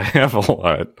fair. I have a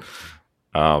lot.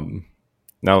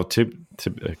 Now, to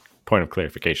a point of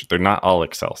clarification, they're not all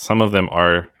Excel. Some of them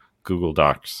are Google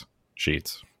Docs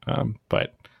sheets,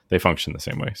 but they function the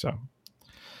same way. So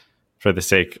for the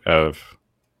sake of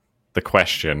the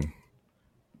question,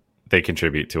 they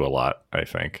contribute to a lot, I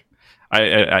think.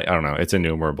 I don't know. It's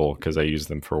innumerable because I use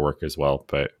them for work as well.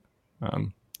 But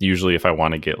usually if I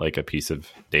want to get like a piece of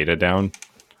data down,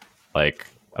 like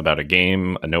about a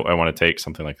game, a note I want to take,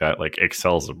 something like that, like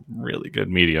Excel's a really good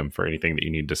medium for anything that you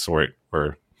need to sort.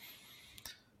 Or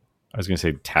I was going to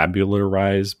say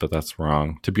tabularize, but that's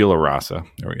wrong. Tabula rasa.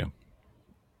 There we go.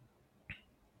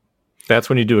 That's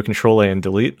when you do a Control A and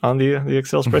delete on the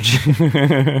Excel spreadsheet.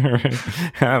 Right.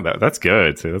 Yeah, that's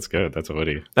good. See, that's good. That's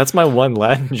witty. That's my one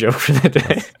Latin joke for the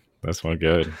day. That's one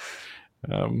good.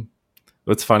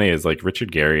 What's funny is like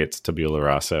Richard Garriott's Tabula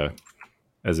Rasa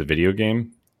as a video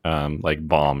game, like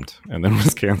bombed and then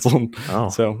was canceled. Oh,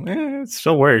 so it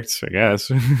still works, I guess.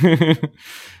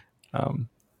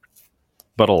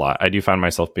 But a lot. I do find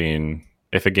myself being,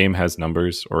 if a game has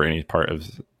numbers or any part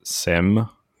of sim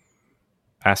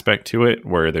aspect to it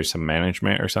where there's some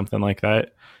management or something like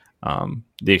that,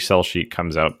 the Excel sheet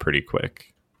comes out pretty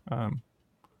quick.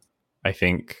 I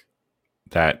think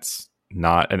that's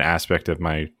not an aspect of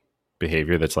my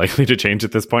behavior that's likely to change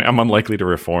at this point. I'm unlikely to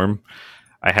reform.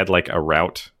 I had like a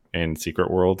route in Secret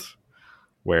World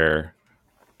where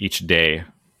each day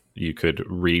you could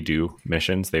redo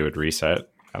missions. They would reset.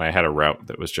 And I had a route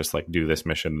that was just like, do this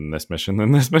mission, then this mission,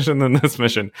 then this mission, then this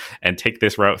mission, and take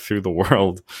this route through the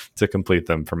world to complete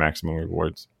them for maximum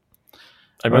rewards.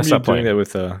 I remember you doing that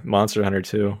with Monster Hunter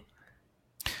 2.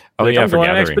 Oh, like, yeah, I'm for going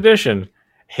on an gathering. Expedition.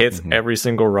 Hits every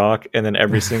single rock and then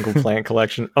every single plant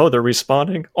collection. Oh, they're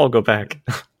respawning? I'll go back.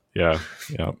 Yeah.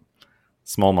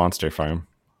 Small monster farm.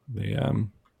 The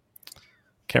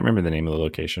can't remember the name of the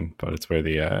location, but it's where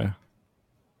the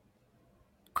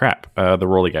the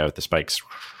rolly guy with the spikes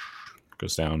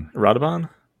goes down. Radabon,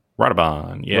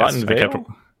 yes. Rotten Vale?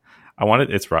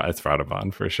 It's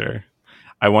Radabon for sure.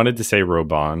 I wanted to say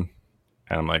Robon,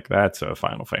 and I'm like, that's a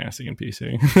Final Fantasy in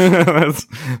PC.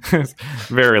 There's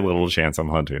very little chance I'm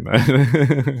hunting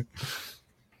that.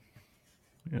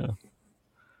 Yeah.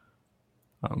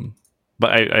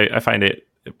 But I find it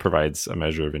provides a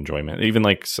measure of enjoyment. Even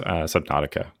like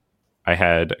Subnautica. I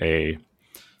had a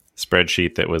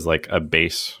spreadsheet that was like a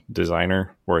base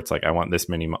designer where it's like, I want this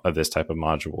many of this type of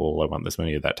module, I want this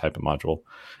many of that type of module,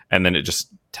 and then it just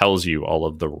tells you all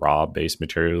of the raw base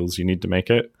materials you need to make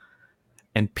it.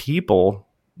 And people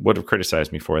would have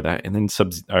criticized me for that, and then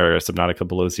Subnautica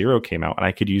Below Zero came out and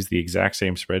I could use the exact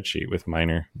same spreadsheet with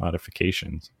minor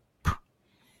modifications.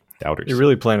 Doubters. You're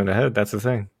really planning ahead. That's the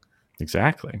thing.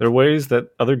 Exactly. There are ways that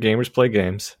other gamers play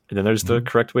games, and then there's the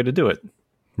correct way to do it.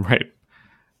 Right.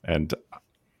 And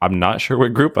I'm not sure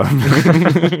what group I'm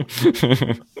in.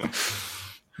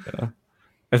 Yeah.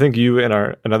 I think you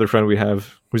and another friend we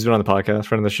have who's been on the podcast,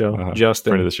 friend of the show,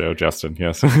 Justin. Friend of the show, Justin,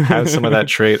 yes. has some of that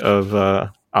trait of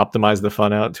optimize the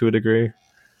fun out to a degree.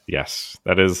 Yes,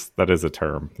 that is a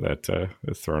term that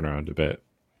is thrown around a bit.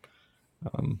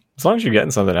 As long as you're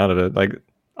getting something out of it. Like,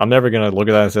 I'm never going to look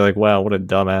at that and say, like, wow, what a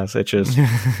dumbass. It's just,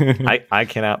 I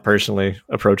cannot personally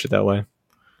approach it that way.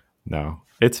 No,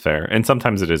 it's fair. And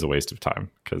sometimes it is a waste of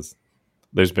time because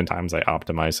there's been times I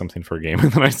optimize something for a game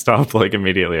and then I stop like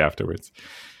immediately afterwards.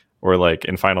 Or like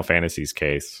in Final Fantasy's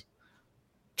case,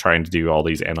 trying to do all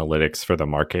these analytics for the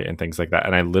market and things like that.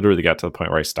 And I literally got to the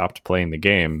point where I stopped playing the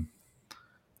game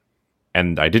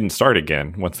and I didn't start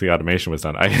again once the automation was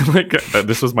done. I like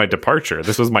this was my departure.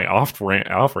 This was my off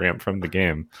ramp from the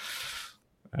game.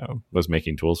 Was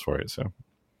making tools for it, so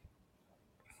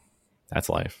that's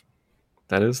life.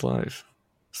 That is life.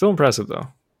 Still impressive though.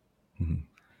 Mm-hmm.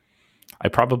 I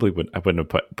wouldn't have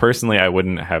put personally. I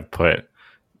wouldn't have put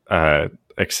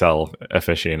Excel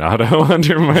aficionado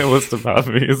under my list of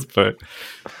hobbies, but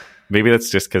maybe that's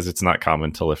just because it's not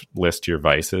common to list your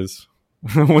vices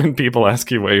when people ask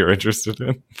you what you're interested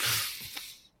in.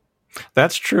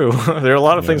 That's true. There are a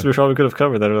lot of things we probably could have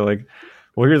covered that are like,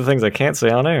 well, here are the things I can't say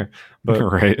on air. But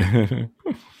right. Do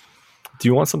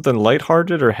you want something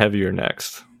lighthearted or heavier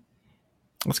next?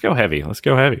 Let's go heavy.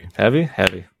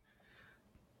 Heavy.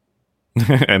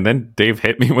 And then Dave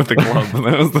hit me with the glove.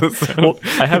 That was the sound. Well,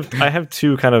 I have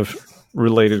two kind of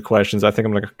related questions. I think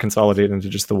I'm going to consolidate into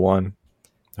just the one.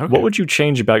 Okay. What would you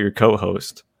change about your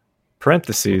co-host?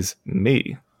 Parentheses,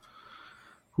 me.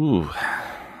 Ooh,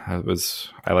 I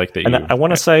like that. And I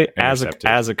want to say as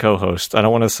a co-host. I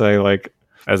don't want to say like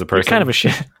as a person. Kind of a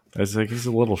shit. I was like, he's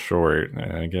a little short,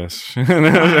 I guess.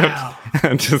 Wow.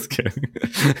 I'm just kidding.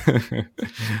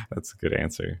 That's a good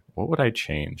answer. What would I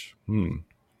change?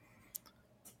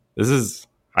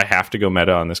 I have to go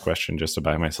meta on this question just to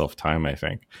buy myself time, I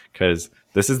think, because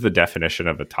this is the definition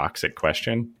of a toxic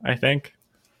question, I think,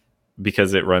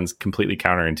 because it runs completely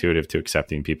counterintuitive to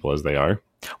accepting people as they are.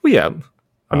 Well, yeah.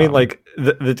 I mean, like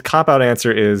the cop-out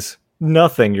answer is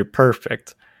nothing. You're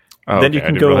perfect. Oh, then you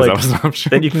can go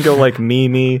like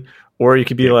Mimi, or you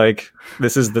could be like,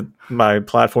 this is my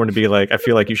platform to be like, I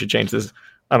feel like you should change this.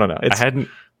 I don't know.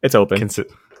 It's open.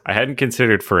 I hadn't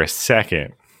considered for a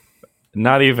second,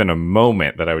 not even a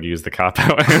moment, that I would use the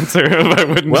cop-out answer if I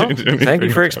wouldn't change anything. Thank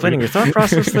you for explaining your thought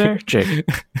process there, Jake.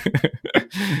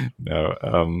 No.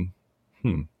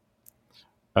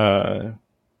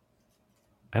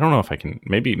 I don't know if I can.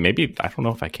 Maybe I don't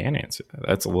know if I can answer that.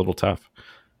 That's a little tough.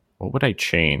 What would I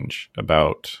change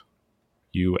about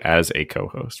you as a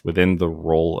co-host within the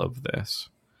role of this?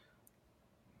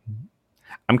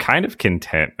 I'm kind of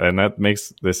content, and that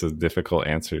makes this a difficult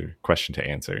question to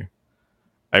answer.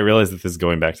 I realize that this is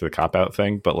going back to the cop-out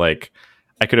thing, but like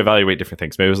I could evaluate different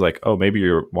things. Maybe it was like, oh, maybe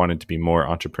you're wanting to be more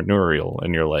entrepreneurial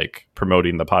and you're like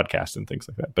promoting the podcast and things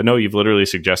like that. But no, you've literally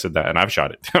suggested that and I've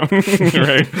shot it down.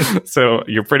 Right? So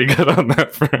you're pretty good on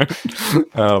that front.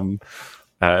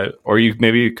 Or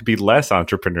maybe you could be less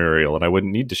entrepreneurial and I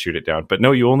wouldn't need to shoot it down. But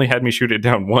no, you only had me shoot it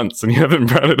down once and you haven't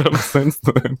brought it up since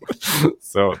then.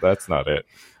 So that's not it.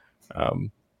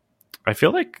 I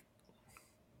feel like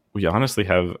we honestly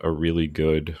have a really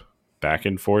good back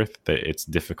and forth that it's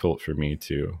difficult for me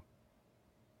to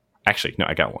actually, no,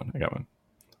 I got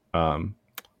one.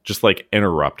 Just like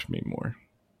interrupt me more.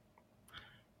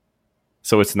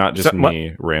 So it's not just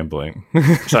me rambling.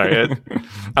 Sorry. I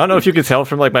don't know if you could tell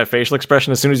from like my facial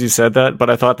expression as soon as you said that, but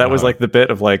I thought that was like the bit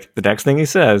of like the next thing he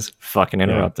says, fucking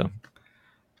interrupt him.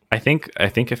 I think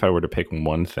if I were to pick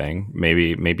one thing,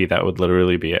 maybe that would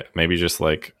literally be it. Maybe just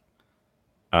like,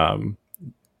 I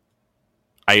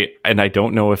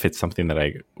don't know if it's something that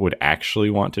I would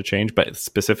actually want to change, but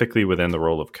specifically within the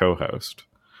role of co-host,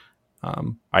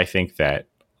 I think that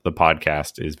the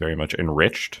podcast is very much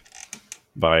enriched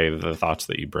by the thoughts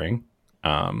that you bring,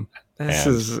 some of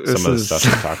the stuff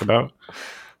we talk about,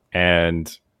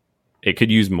 and it could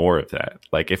use more of that.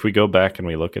 Like if we go back and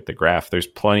we look at the graph, there's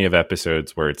plenty of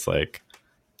episodes where it's like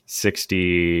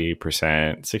 60%,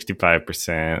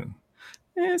 65%,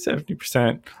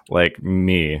 70%, like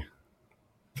me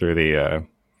through the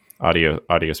audio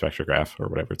spectrograph or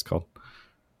whatever it's called.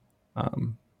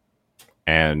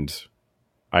 And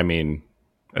I mean,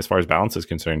 as far as balance is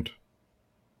concerned,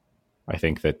 I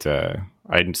think that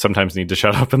I sometimes need to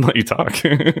shut up and let you talk.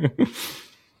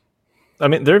 I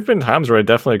mean, there have been times where I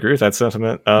definitely agree with that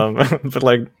sentiment, but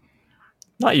like,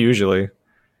 not usually.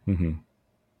 Mm-hmm.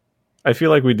 I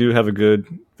feel like we do have a good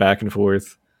back and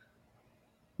forth.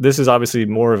 This is obviously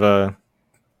more of a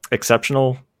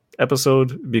exceptional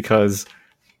episode because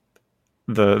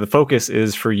the focus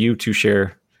is for you to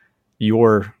share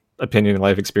your opinion and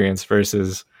life experience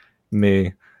versus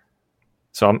me.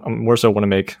 So I'm more so want to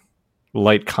make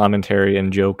light commentary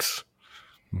and jokes.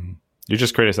 Mm-hmm. You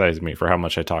just criticized me for how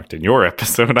much I talked in your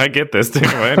episode. I get this too.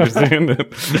 I understand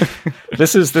it.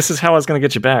 This is how I was going to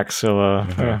get you back. So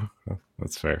yeah.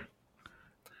 That's fair.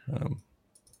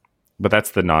 But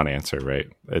that's the non-answer, right?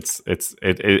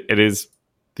 It is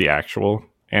the actual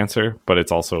answer, but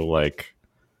it's also like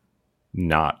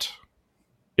not.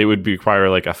 It would require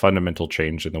like a fundamental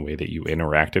change in the way that you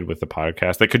interacted with the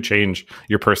podcast that could change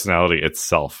your personality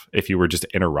itself if you were just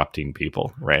interrupting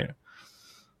people, right?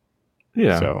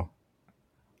 Yeah. So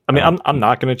I mean, I'm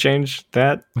not going to change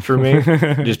that for me,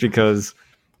 just because.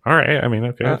 All right. I mean,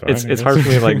 okay. Fine, it's hard for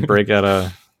me to like break out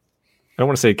I don't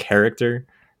want to say character,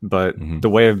 but the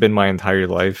way I've been my entire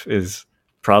life is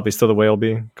probably still the way I'll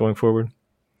be going forward.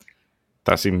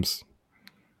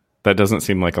 That doesn't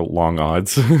seem like a long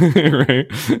odds, right?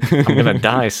 I'm gonna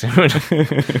die soon.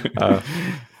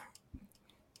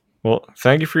 Well,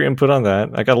 thank you for your input on that.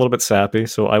 I got a little bit sappy,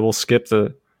 so I will skip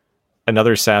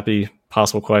another sappy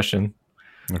possible question.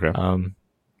 Okay. So I'm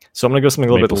gonna go something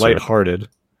a little bit lighthearted.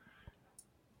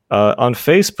 On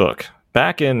Facebook,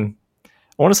 back in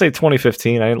I want to say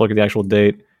 2015. I didn't look at the actual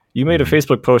date. You made a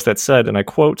Facebook post that said, and I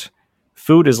quote,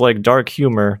 "Food is like dark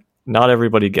humor. Not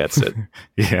everybody gets it."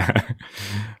 Yeah.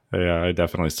 Yeah, I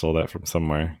definitely stole that from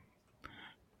somewhere.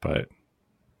 But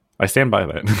I stand by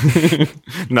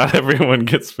that. Not everyone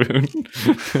gets food.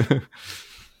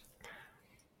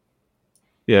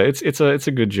 Yeah, it's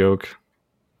a good joke.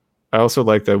 I also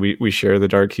like that we share the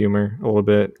dark humor a little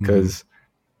bit, because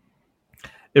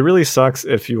it really sucks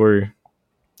if you were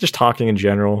just talking in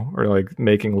general or like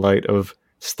making light of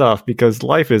stuff, because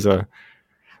life's a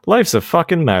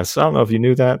fucking mess. I don't know if you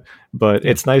knew that, but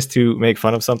it's nice to make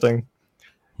fun of something,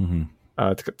 to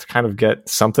kind of get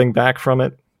something back from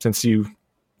it, since you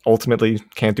ultimately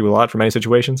can't do a lot from any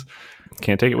situations.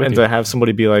 Can't take it with and you. To have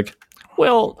somebody be like,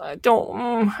 well, I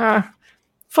don't,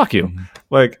 fuck you.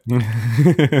 Like,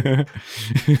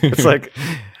 it's like,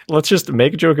 let's just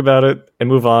make a joke about it and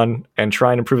move on and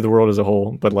try and improve the world as a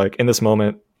whole. But like in this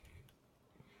moment,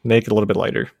 make it a little bit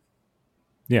lighter.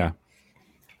 Yeah.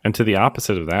 And to the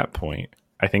opposite of that point,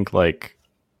 I think like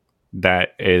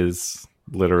that is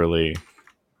literally,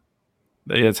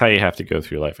 it's how you have to go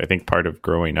through life. I think part of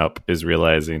growing up is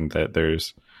realizing that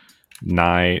there's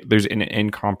an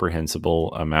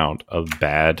incomprehensible amount of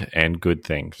bad and good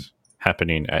things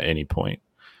happening at any point.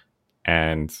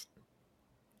 And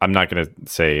I'm not going to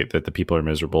say that the people are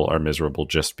miserable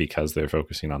just because they're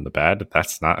focusing on the bad.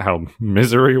 That's not how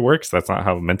misery works. That's not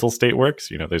how mental state works.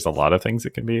 You know, there's a lot of things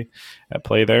that can be at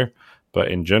play there. But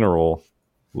in general,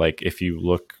 like if you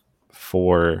look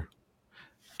for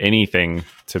anything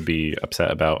to be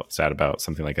upset about, sad about,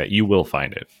 something like that, you will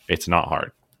find it. It's not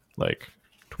hard. Like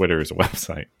Twitter is a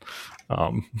website,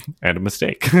 and a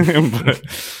mistake. But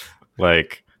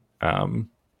like,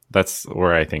 that's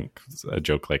where I think a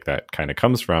joke like that kind of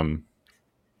comes from,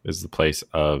 is the place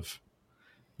of,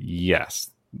 yes,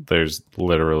 there's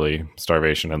literally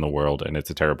starvation in the world and it's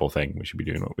a terrible thing. We should be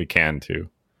doing what we can to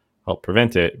help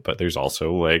prevent it. But there's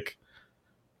also like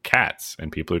cats,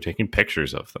 and people are taking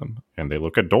pictures of them and they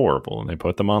look adorable and they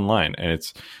put them online. And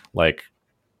it's like,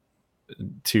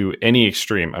 to any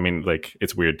extreme, I mean, like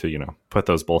it's weird to, you know, put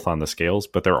those both on the scales,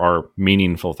 but there are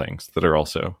meaningful things that are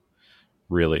also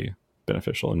really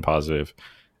beneficial and positive.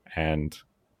 And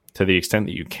to the extent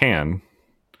that you can,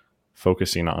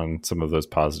 focusing on some of those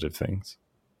positive things,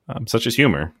 such as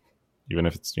humor, even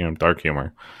if it's, you know, dark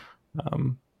humor,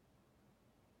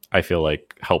 I feel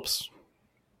like helps.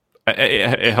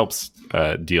 It helps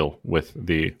deal with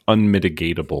the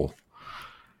unmitigatable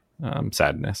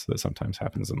sadness that sometimes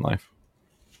happens in life.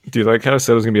 Do you like how I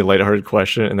said it was going to be a lighthearted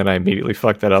question, and then I immediately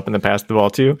fucked that up and then passed the ball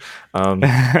to you?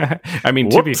 I mean,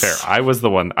 to be fair, I was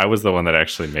the one that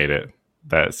actually made it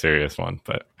that serious one.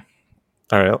 But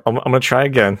all right, I'm going to try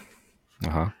again.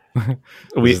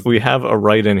 We have a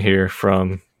write-in here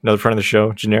from another friend of the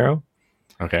show, Gennaro.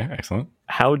 Okay, excellent.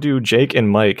 How do Jake and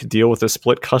Mike deal with the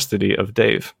split custody of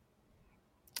Dave?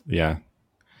 Yeah,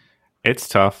 it's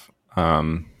tough.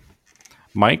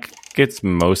 Mike gets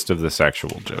most of the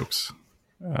sexual jokes.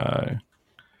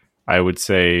 I would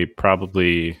say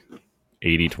probably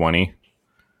 80-20.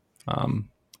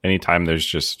 Anytime there's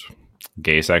just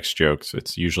gay sex jokes,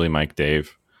 it's usually Mike,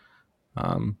 Dave.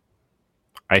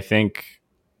 I think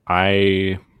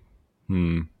I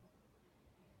don't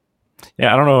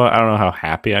know how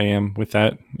happy I am with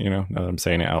that, you know, now that I'm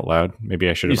saying it out loud. Maybe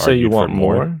I should have argued. You say you want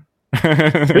more?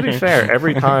 To be fair,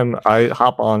 every time I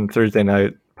hop on Thursday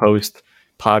night, post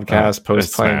podcast,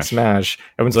 post playing Smash,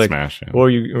 everyone's like, Smash, yeah. Well,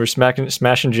 you were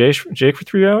smashing Jake for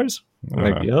 3 hours? I'm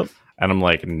like, yep. And I'm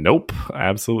like, nope, I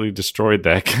absolutely destroyed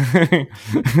that guy.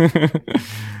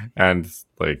 And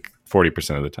like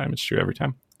 40% of the time, it's true every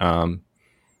time.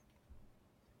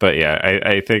 But yeah,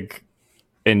 I think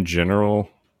in general,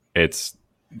 it's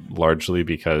largely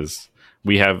because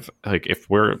we have, like, if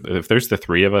there's the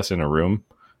three of us in a room,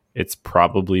 it's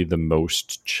probably the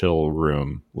most chill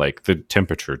room. Like the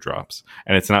temperature drops,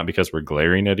 and it's not because we're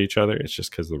glaring at each other. It's just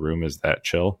because the room is that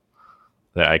chill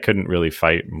that I couldn't really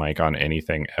fight Mike on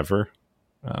anything ever.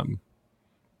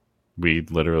 We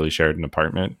literally shared an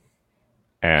apartment,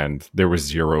 and there was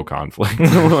zero conflict.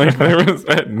 Like there was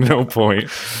at no point,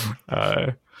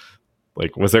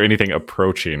 like, was there anything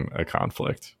approaching a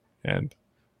conflict? And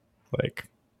like,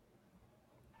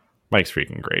 Mike's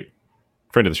freaking great,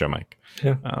 friend of the show, Mike.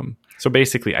 Yeah. So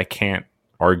basically, I can't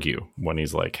argue when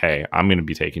he's like, "Hey, I'm going to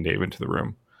be taking Dave into the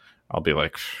room." I'll be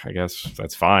like, "I guess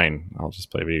that's fine. I'll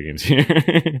just play video games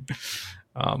here."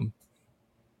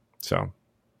 So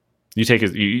you take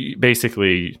his,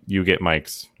 basically you get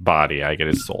Mike's body, I get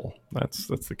his soul. That's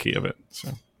the key of it. So.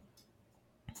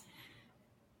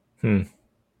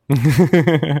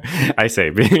 I say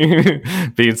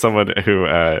being someone who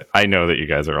I know that you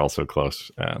guys are also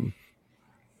close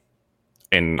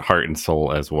in heart and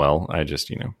soul as well. I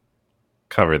just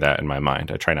cover that in my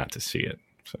mind. I try not to see it.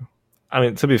 So I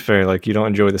mean, to be fair, like, you don't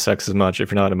enjoy the sex as much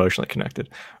if you're not emotionally connected.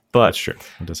 But that's true.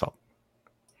 It does help.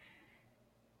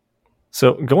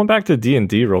 So going back to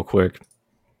D&D real quick,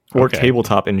 or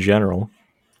tabletop in general,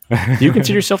 do you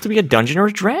consider yourself to be a dungeon or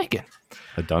a dragon?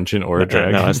 A dungeon or a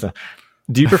dragon? No, that's not.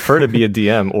 Do you prefer to be a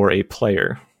DM or a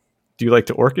player? Do you like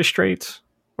to orchestrate,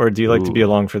 or do you like to be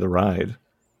along for the ride?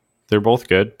 They're both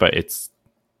good, but it's,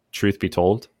 truth be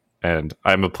told, and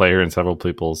I'm a player in several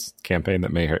people's campaign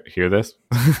that may hear this.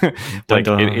 Like,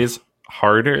 it is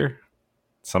harder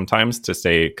sometimes to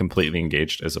stay completely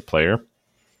engaged as a player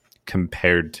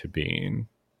compared to being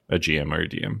a GM or a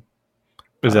DM.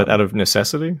 Is that out of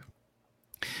necessity?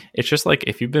 It's just like,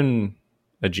 if you've been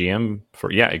a GM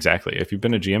for, yeah, exactly. If you've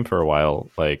been a GM for a while,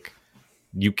 like,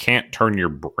 you can't turn your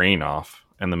brain off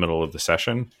in the middle of the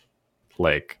session,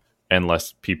 like,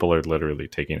 unless people are literally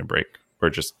taking a break, or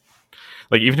just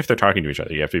like, even if they're talking to each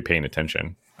other, you have to be paying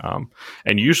attention.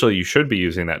 And usually you should be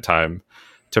using that time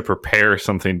to prepare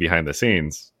something behind the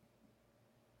scenes,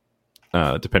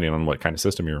 depending on what kind of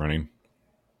system you're running.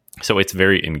 So it's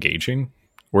very engaging.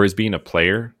 Whereas being a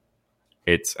player,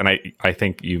 it's, and I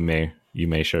think you may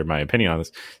share my opinion on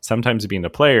this. Sometimes being a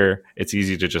player, it's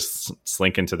easy to just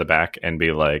slink into the back and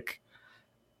be like,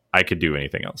 I could do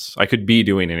anything else. I could be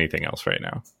doing anything else right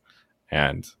now.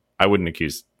 And I wouldn't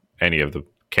accuse any of the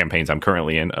campaigns I'm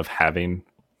currently in of having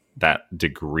that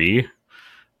degree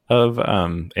of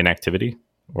inactivity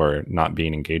or not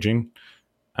being engaging.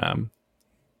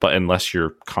 But unless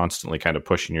you're constantly kind of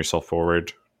pushing yourself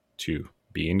forward to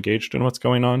be engaged in what's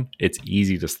going on, it's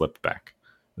easy to slip back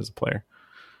as a player.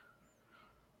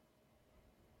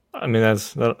 I mean,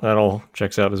 that all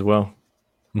checks out as well.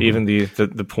 Mm-hmm. Even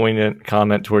the poignant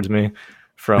comment towards me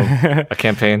from a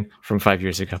campaign from 5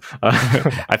 years ago.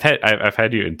 I've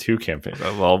had you in two campaigns.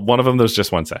 Well, one of them was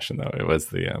just one session though. It was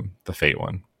the Fate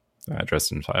one,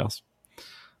 Dresden Files.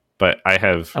 But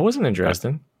I wasn't in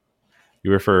Dresden.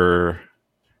 You were for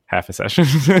half a session.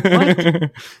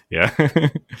 What? Yeah.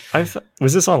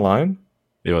 Was this online?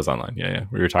 It was online. Yeah.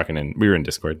 We were in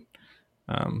Discord.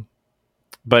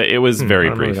 But it was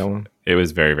very brief. It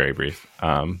was very, very brief.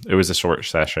 It was a short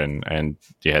session and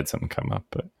you had something come up,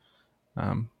 but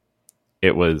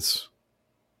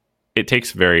it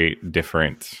takes very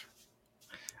different,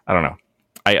 I don't know.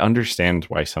 I understand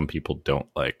why some people don't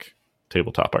like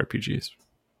tabletop RPGs.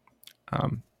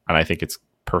 And I think it's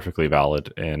perfectly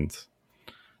valid. And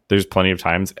there's plenty of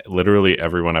times, literally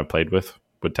everyone I've played with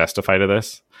would testify to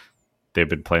this. They've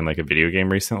been playing like a video game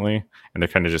recently and they're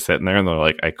kind of just sitting there and they're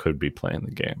like, I could be playing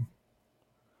the game.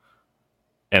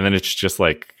 And then it's just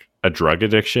like a drug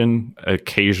addiction.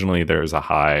 Occasionally there's a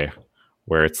high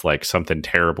where it's like something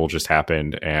terrible just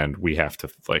happened and we have to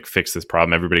like fix this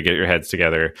problem. Everybody get your heads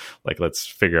together. Like, let's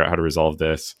figure out how to resolve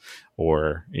this.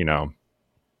 Or,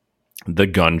 the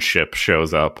gunship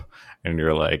shows up and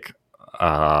you're like,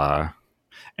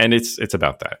 and it's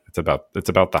about that. It's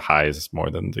about the highs more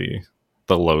than the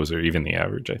lows or even the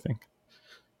average, I think.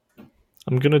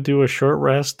 I'm going to do a short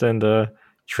rest and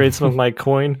trade some of my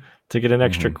coin to get an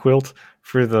extra quilt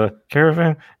for the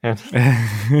caravan. And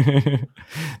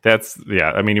that's,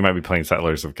 yeah, I mean, you might be playing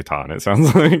Settlers of Catan, it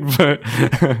sounds like,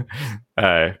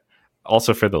 but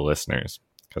also for the listeners,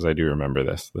 because I do remember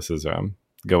this is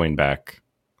going back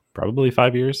probably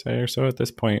 5 years or so at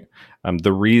this point.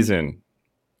 The reason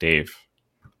Dave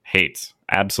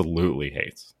absolutely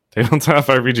hates tabletop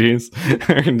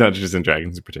RPGs, or Dungeons and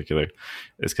Dragons in particular,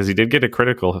 is because he did get a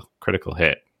critical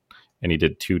hit and he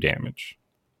did 2 damage.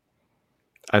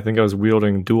 I think I was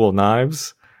wielding dual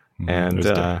knives, and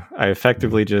I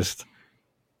effectively just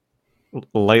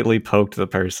lightly poked the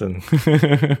person.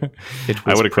 It was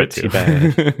I would have quit too.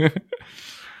 Bad.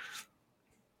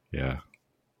 Yeah.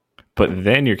 But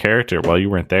then your character, while you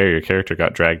weren't there, your character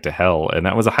got dragged to hell, and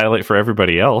that was a highlight for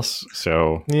everybody else.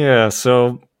 So yeah,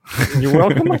 so you're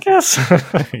welcome, I guess.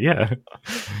 Yeah.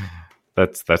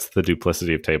 That's the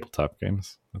duplicity of tabletop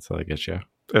games. That's how they get you.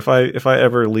 If I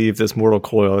ever leave this mortal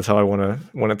coil, that's how I want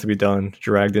it to be done.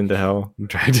 Dragged into hell.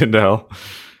 Dragged into hell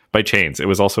by chains. It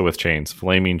was also with chains,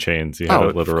 flaming chains. You had a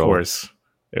literal. Of course.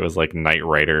 It was like Knight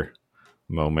Rider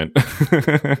moment.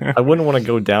 I wouldn't want to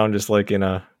go down just like in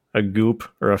a goop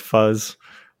or a fuzz.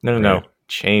 No.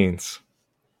 Chains.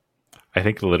 I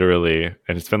think literally,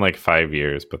 and it's been like 5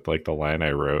 years, but like the line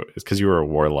I wrote is because you were a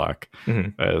warlock,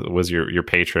 was your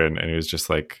patron, and it was just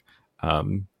like,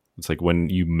 it's like when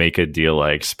you make a deal,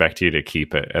 I expect you to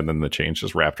keep it, and then the chains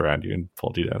just wrapped around you and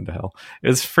pulled you down to hell. It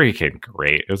was freaking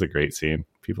great. It was a great scene.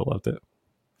 People loved it.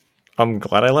 I'm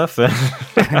glad I left then.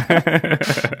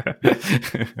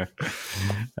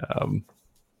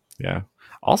 Yeah.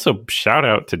 Also, shout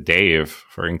out to Dave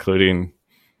for including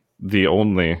the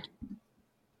only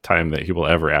time that he will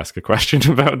ever ask a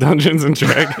question about Dungeons and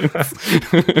Dragons.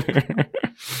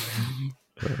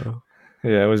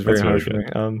 Yeah, it was very hard really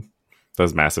for me. That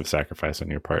was massive sacrifice on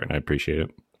your part, and I appreciate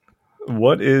it.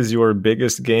 What is your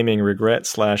biggest gaming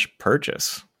regret /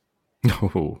 purchase?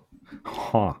 Oh,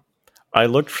 huh. I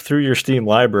looked through your Steam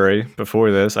library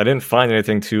before this. I didn't find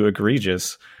anything too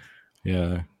egregious.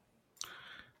 Yeah.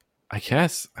 I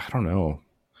guess, I don't know.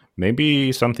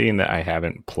 Maybe something that I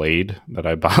haven't played that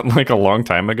I bought like a long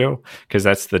time ago, because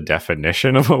that's the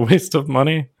definition of a waste of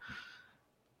money.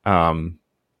 But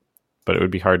it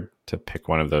would be hard to pick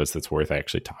one of those that's worth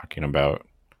actually talking about.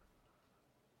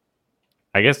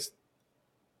 I guess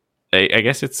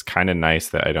it's kind of nice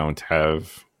that I don't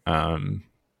have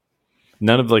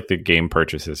none of like the game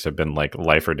purchases have been like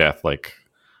life or death. Like,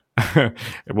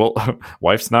 well,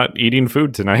 wife's not eating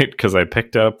food tonight because I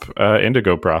picked up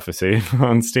Indigo Prophecy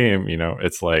on Steam. You know,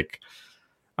 it's like,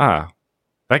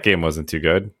 that game wasn't too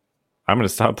good. I'm going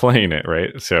to stop playing it,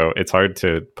 right? So it's hard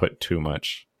to put too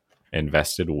much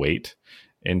invested weight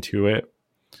into it.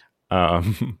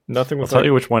 Nothing. I'll tell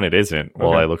you which one it isn't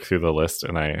while I look through the list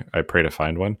and I pray to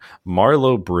find one.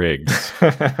 Marlowe Briggs.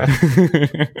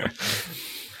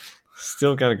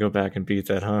 Still got to go back and beat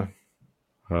that, huh?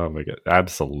 Oh my god,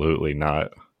 absolutely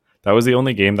not. That was the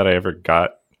only game that I ever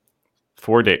got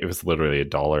for Dave. It was literally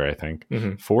 $1, I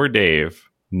think, for Dave,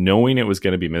 knowing it was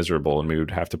going to be miserable and we would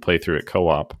have to play through it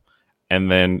co-op. And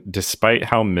then, despite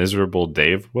how miserable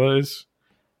Dave was,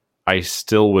 I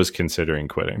still was considering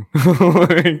quitting.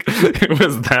 Like, it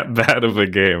was that bad of a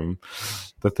game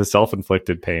that the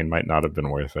self-inflicted pain might not have been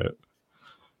worth it.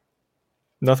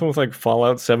 Nothing with like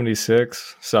Fallout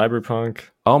 76, Cyberpunk.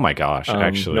 Oh my gosh,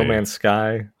 actually. No Man's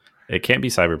Sky. It can't be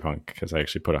Cyberpunk because I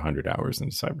actually put 100 hours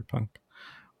into Cyberpunk.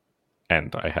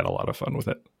 And I had a lot of fun with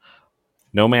it.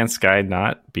 No Man's Sky,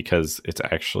 not because it's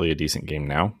actually a decent game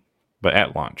now. But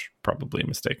at launch, probably a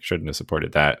mistake. Shouldn't have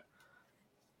supported that.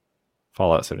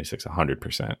 Fallout 76,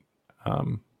 100%.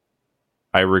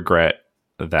 I regret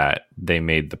that they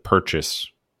made the purchase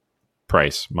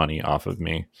price money off of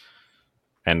me.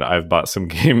 And I've bought some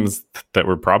games that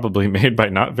were probably made by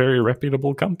not very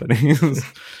reputable companies.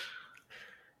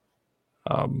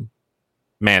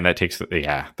 Man, that takes...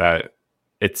 Yeah, that...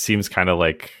 It seems kind of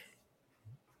like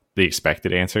the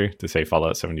expected answer to say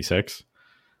Fallout 76.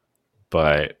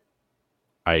 But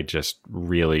I just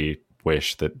really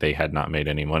wish that they had not made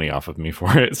any money off of me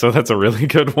for it. So that's a really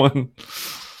good one.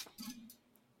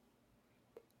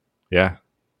 Yeah.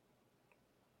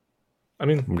 I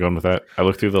mean, I'm going with that. I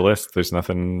looked through the list. There's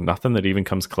nothing that even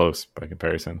comes close by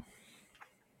comparison.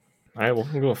 All right, well,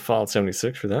 we'll go with Fallout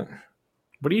 76 for that.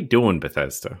 What are you doing,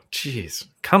 Bethesda? Jeez,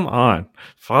 come on.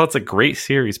 Fallout's a great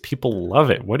series. People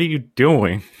love it. What are you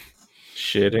doing?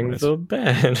 Shitting the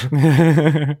bed.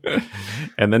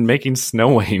 And then making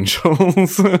snow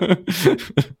angels. I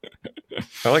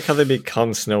like how they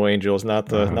become snow angels, not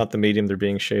the medium they're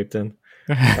being shaped in.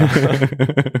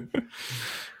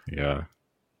 Yeah.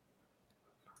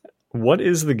 What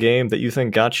is the game that you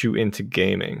think got you into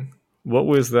gaming? What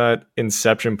was that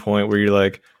inception point where you're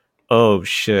like, oh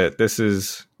shit, this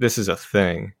is a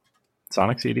thing?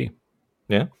 Sonic CD.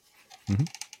 Yeah. Mm-hmm.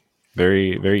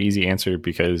 Very, very easy answer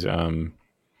because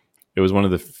it was one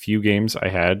of the few games I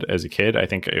had as a kid. I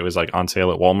think it was like on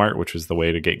sale at Walmart, which was the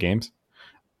way to get games.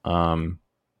 And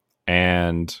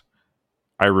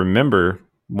I remember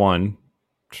one,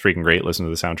 freaking great, listen to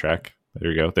the soundtrack. There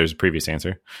you go. There's a previous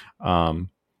answer.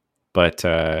 But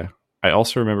I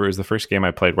also remember it was the first game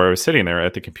I played where I was sitting there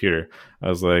at the computer. I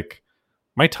was like,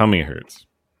 my tummy hurts.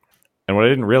 And what I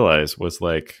didn't realize was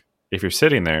like, if you're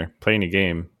sitting there playing a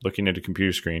game, looking at a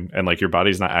computer screen, and like your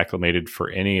body's not acclimated for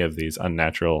any of these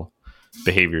unnatural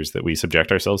behaviors that we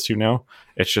subject ourselves to now,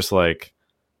 it's just like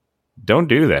don't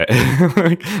do that.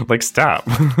 like stop.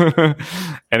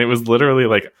 And it was literally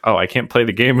like, oh, I can't play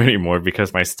the game anymore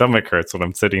because my stomach hurts when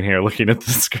I'm sitting here looking at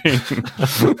the screen.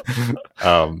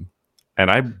 And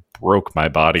I broke my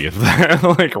body of that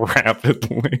like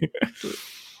rapidly.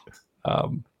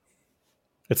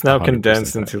 It's now 100%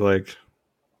 condensed that. into like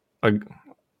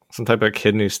some type of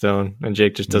kidney stone, and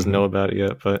Jake just doesn't know about it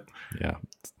yet. But Yeah,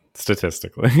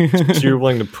 statistically. so you're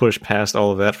willing to push past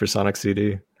all of that for Sonic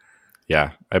CD?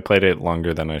 Yeah, I played it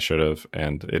longer than I should have,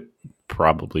 and it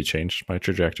probably changed my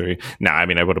trajectory. Nah, I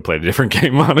mean, I would have played a different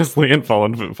game, honestly, and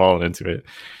fallen into it.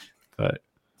 But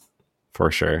for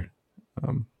sure.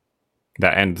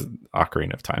 That and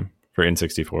Ocarina of Time for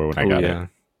N64 when I got it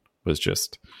was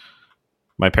just...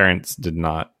 My parents did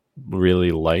not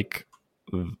really like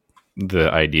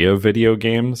the idea of video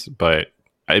games, but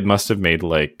I must have made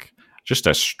like just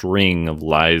a string of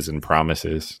lies and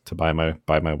promises to buy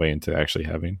my way into actually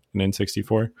having an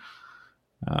N64.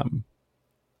 And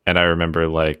I remember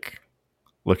like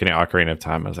looking at Ocarina of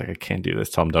Time. I was like, I can't do this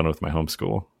till I'm done with my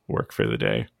homeschool work for the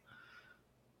day.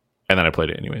 And then I played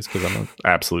it anyways because I'm an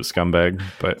absolute scumbag.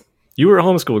 But you were a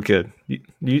homeschool kid.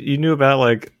 You knew about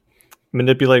like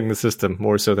manipulating the system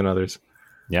more so than others.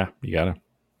 Yeah, you gotta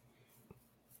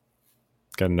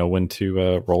know when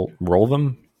to roll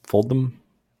them, fold them,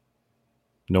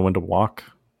 know when to walk.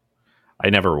 I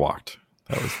never walked.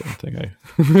 That was the one thing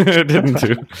I didn't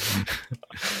do.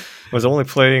 I was only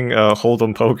playing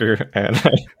Hold'em poker, and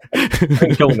I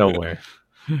didn't go nowhere.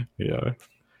 Yeah.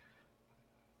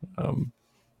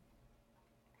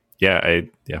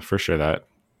 Yeah, for sure that.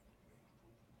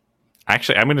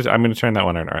 Actually, I'm gonna turn that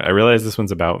one on. I realize this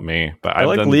one's about me, but I I've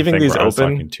like done leaving the thing these where I was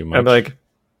open. talking too much. I'm like,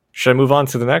 should I move on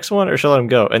to the next one, or should I let him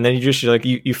go? And then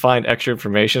you find extra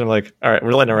information. I'm like, all right,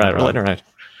 we're letting it ride. We're letting it ride.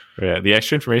 Yeah, the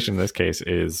extra information in this case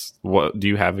is, what do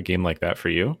you have a game like that for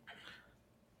you?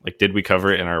 Like, did we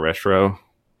cover it in our retro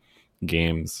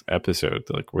games episode?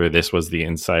 Like, where this was the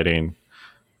inciting,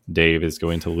 Dave is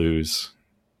going to lose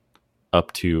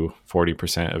up to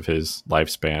 40% of his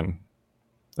lifespan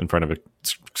in front of a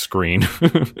screen.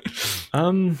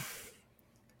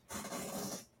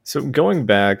 So going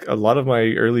back, a lot of my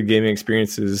early gaming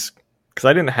experiences, because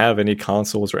I didn't have any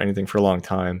consoles or anything for a long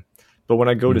time, but when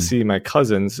I go to see my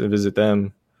cousins and visit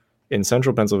them in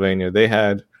central Pennsylvania, they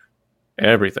had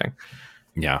everything.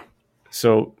 Yeah.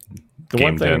 So the Game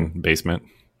one thing, den, basement.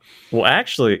 well,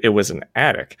 actually, it was an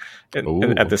attic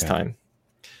at this time.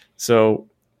 So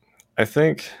I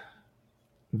think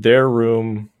their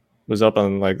room was up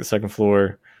on like the second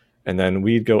floor, and then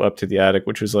we'd go up to the attic,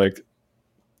 which was like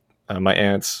my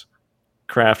aunt's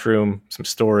craft room, some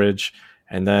storage,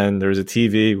 and then there was a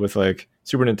TV with like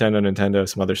Super Nintendo,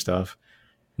 some other stuff.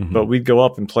 Mm-hmm. But we'd go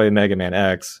up and play Mega Man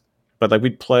X, but like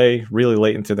we'd play really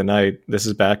late into the night. This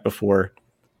is back before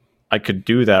I could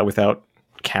do that without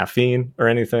caffeine or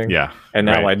anything. Yeah. And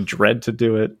now I dread to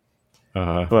do it.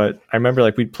 But I remember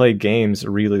like we'd play games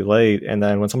really late, and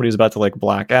then when somebody was about to like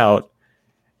black out,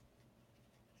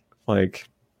 like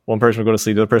one person would go to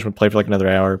sleep, the other person would play for like another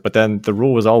hour. But then the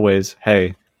rule was always,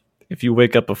 hey, if you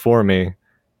wake up before me,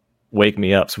 wake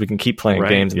me up so we can keep playing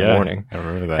games in the morning. I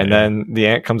remember that. And then the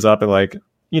aunt comes up at like,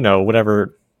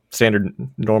 whatever standard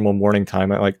normal morning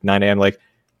time at like 9 a.m. Like,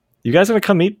 you guys gonna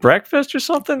come eat breakfast or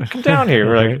something? Come down here.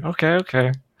 We're like,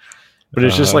 okay. But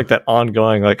it's just like that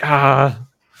ongoing, like,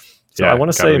 So I want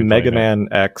to say Mega Man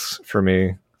X for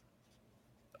me,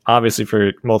 obviously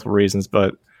for multiple reasons,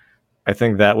 but I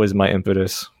think that was my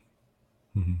impetus.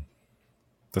 Mm-hmm.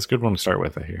 That's a good one to start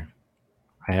with, I hear.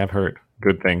 I have heard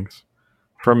good things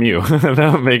from you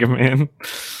about Mega Man.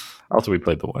 Also, we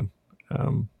played the one.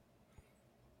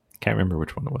 Can't remember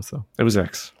which one it was, though. It was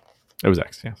X. It was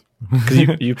X, yes.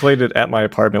 Because you played it at my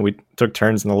apartment. We took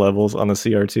turns in the levels on the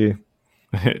CRT.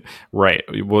 Right.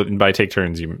 Well, by take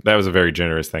turns, that was a very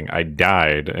generous thing. I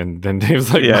died, and then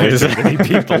Dave's like, he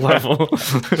beat the level.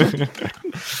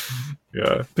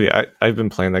 Yeah. But yeah, I've been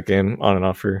playing that game on and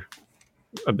off for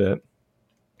a bit.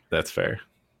 That's fair.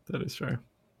 That is fair.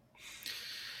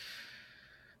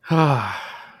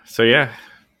 So yeah,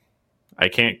 I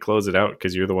can't close it out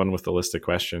because you're the one with the list of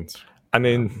questions. I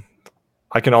mean,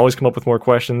 I can always come up with more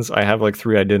questions. I have like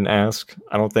 3 I didn't ask.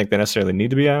 I don't think they necessarily need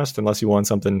to be asked unless you want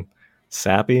something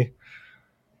sappy.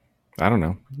 I don't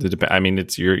know. I mean,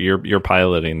 it's you're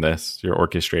piloting this. You're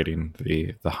orchestrating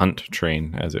the hunt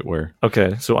train, as it were.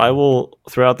 Okay, so I will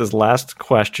throw out this last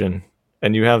question,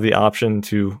 and you have the option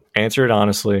to answer it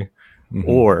honestly,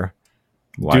 or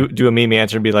do a meme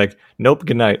answer and be like, "Nope,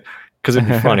 good night," because it'd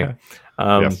be funny.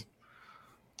 Yes.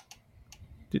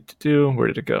 Where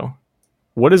did it go?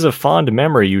 What is a fond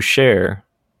memory you share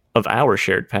of our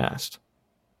shared past?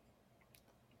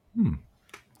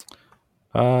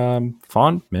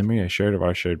 Fond memory I shared of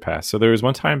our shared past. So there was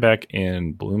one time back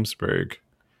in Bloomsburg,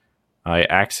 I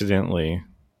accidentally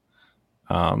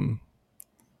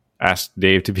asked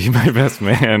Dave to be my best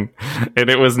man, and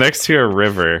it was next to a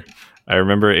river. I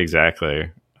remember it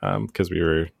exactly because we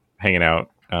were hanging out.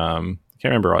 Can't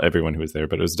remember everyone who was there,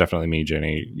 but it was definitely me,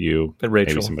 Jenny, you, And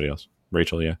Rachel. maybe somebody else.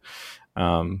 Rachel, yeah.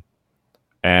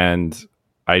 And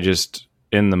I just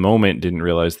in the moment didn't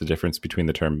realize the difference between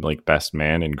the term like best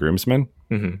man and groomsman.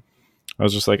 Mm-hmm. I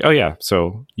was just like, oh yeah,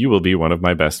 so you will be one of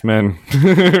my best men.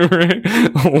 Right?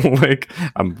 Like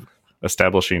I'm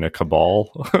establishing a cabal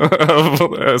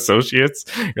of associates.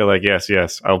 You're like,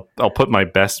 yes, I'll put my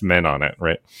best men on it,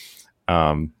 right?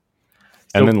 And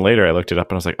then later I looked it up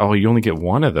and I was like, oh, you only get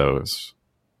one of those.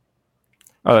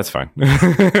 Oh, that's fine.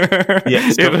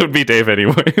 Yeah, so, it would be Dave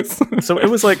anyways. So it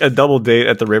was like a double date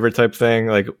at the river type thing.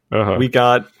 Like we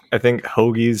got, I think,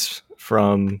 hoagies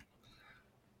from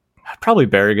probably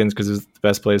Berrigan's because it was the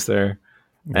best place there.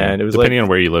 Yeah. And it was depending like, on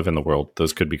where you live in the world,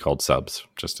 those could be called subs.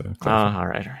 Just to all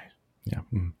right. Yeah.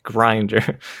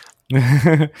 Grinder.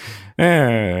 Yeah.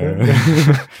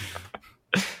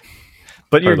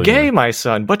 But you're Hardly gay, know. my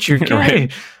son. But you're gay.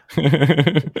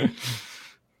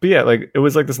 But yeah, like it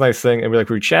was like this nice thing, and we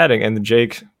were chatting, and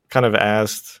Jake kind of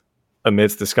asked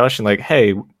amidst discussion, like,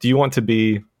 "Hey, do you want to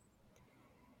be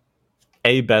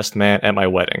a best man at my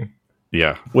wedding?"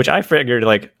 Yeah. Which I figured,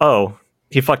 like, oh,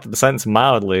 he fucked up the sentence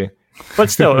mildly,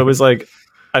 but still, it was like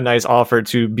a nice offer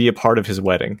to be a part of his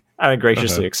wedding. I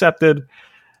graciously accepted,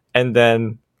 and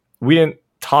then we didn't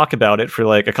talk about it for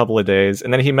like a couple of days,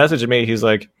 and then he messaged me. He's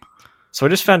like, so I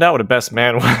just found out what a best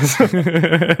man was.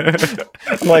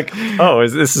 I'm like, oh,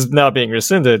 this is now being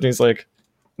rescinded? And he's like,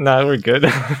 nah, we're good.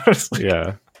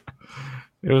 Yeah.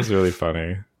 It was really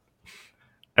funny.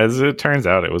 As it turns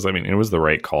out, it was the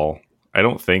right call. I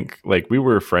don't think, like, we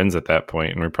were friends at that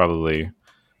point, and we're probably...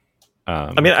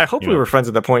 I mean, I hope we were friends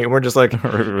at that point, and we're just like,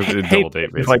 hey, double date,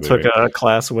 if I took a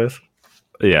class with.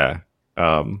 Yeah.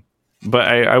 But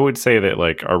I would say that,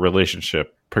 like, our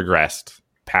relationship progressed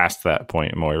past that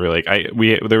point more.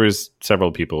 There was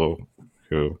several people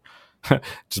who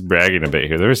just bragging a bit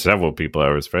here. There were several people I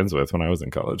was friends with when I was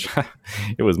in college.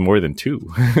 It was more than two.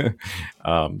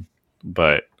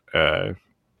 But as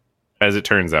it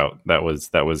turns out, that was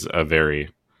a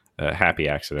very happy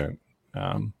accident,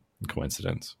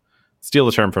 coincidence. Steal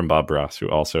the term from Bob Ross, who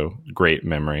also great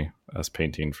memory, us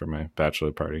painting for my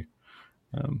bachelor party.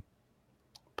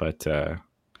 But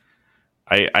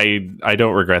I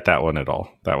don't regret that one at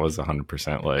all. That was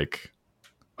 100% like,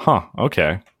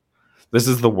 okay. This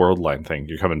is the world line thing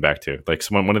you're coming back to. Like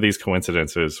one of these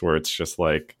coincidences where it's just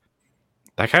like,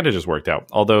 that kind of just worked out.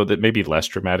 Although that may be less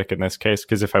dramatic in this case,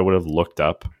 because if I would have looked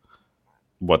up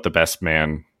what the best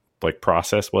man like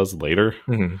process was later,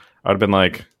 I would have been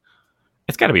like,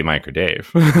 it's got to be Mike or Dave.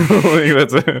 Like,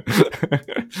 that's it.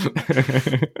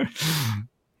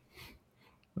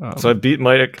 So I beat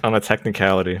Mike on a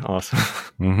technicality.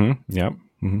 Awesome. Yep.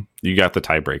 You got the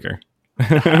tiebreaker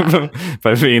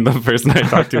by being the person I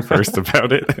talked to first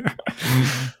about it.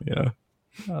 Yeah.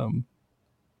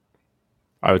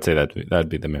 I would say that'd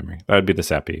be the memory. That would be the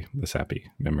sappy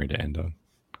memory to end on.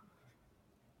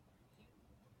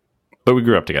 But we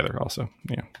grew up together also.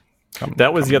 Yeah.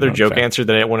 That was the other joke answer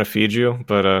that I didn't want to feed you,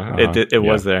 but it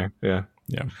was there. Yeah.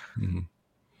 Yeah.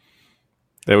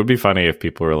 It would be funny if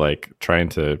people were like trying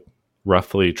to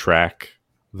roughly track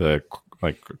the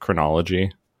like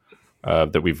chronology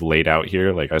that we've laid out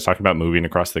here. Like I was talking about moving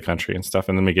across the country and stuff,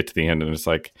 and then we get to the end and it's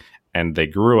like, and they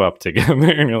grew up together,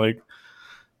 and you're like,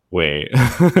 wait.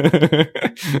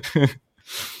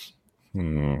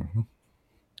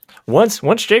 Once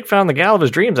Jake found the gal of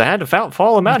his dreams, I had to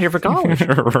follow him out here for college.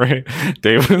 Right.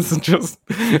 Dave was just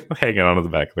hanging on to the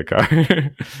back of the car.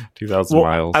 2,000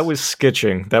 miles. I was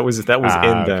skitching. That was in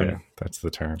them. Okay. That's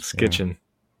the term. Skitching.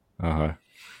 Yeah.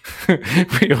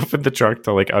 We opened the trunk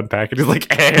to like unpack it. It's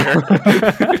like air.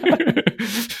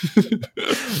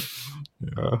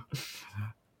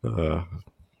 Yeah.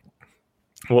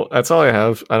 Well, that's all I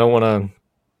have. I don't want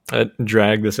to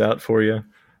drag this out for you,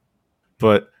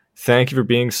 but thank you for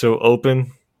being so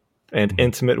open and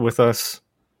intimate with us.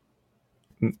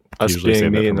 Us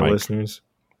being me and the listeners.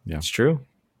 Yeah, it's true.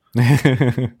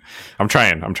 I'm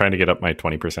trying to get up my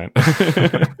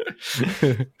 20%.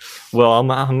 Well, I'm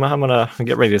gonna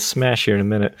get ready to smash here in a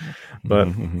minute. But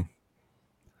are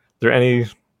there any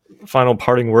final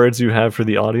parting words you have for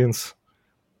the audience?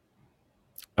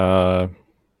 Yeah,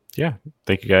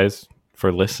 thank you guys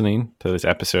for listening to this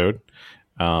episode.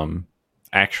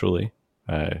 Actually,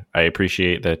 I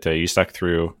appreciate that you stuck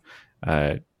through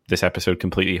this episode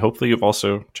completely. Hopefully you've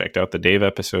also checked out the Dave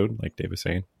episode, like Dave was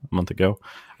saying a month ago.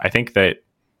 I think that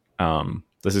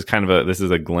this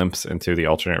is a glimpse into the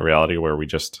alternate reality where we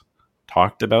just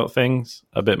talked about things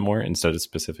a bit more instead of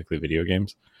specifically video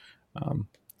games,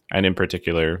 and in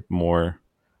particular more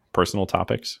personal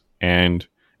topics. And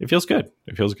it feels good.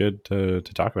 It feels good to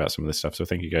talk about some of this stuff. So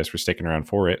thank you guys for sticking around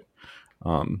for it,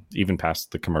 even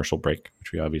past the commercial break,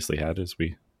 which we obviously had as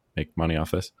we make money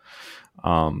off this.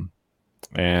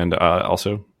 And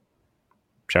also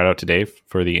shout out to Dave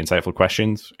for the insightful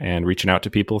questions and reaching out to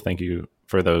people. Thank you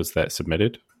for those that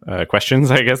submitted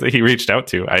questions, I guess, that he reached out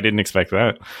to. I didn't expect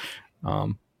that.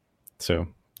 So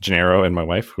Gennaro and my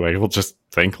wife, who I will just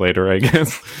thank later, I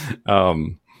guess.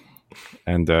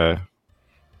 And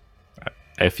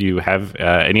if you have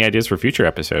any ideas for future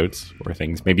episodes or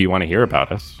things maybe you want to hear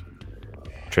about us,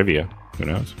 trivia, who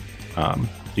knows,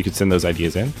 you could send those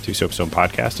ideas in to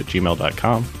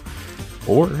soapstonepodcast@gmail.com,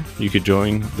 or you could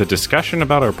join the discussion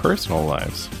about our personal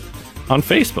lives on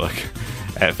Facebook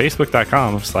at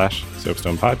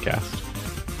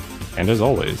facebook.com/soapstonepodcast. And as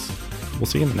always, we'll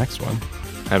see you in the next one.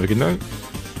 Have a good night.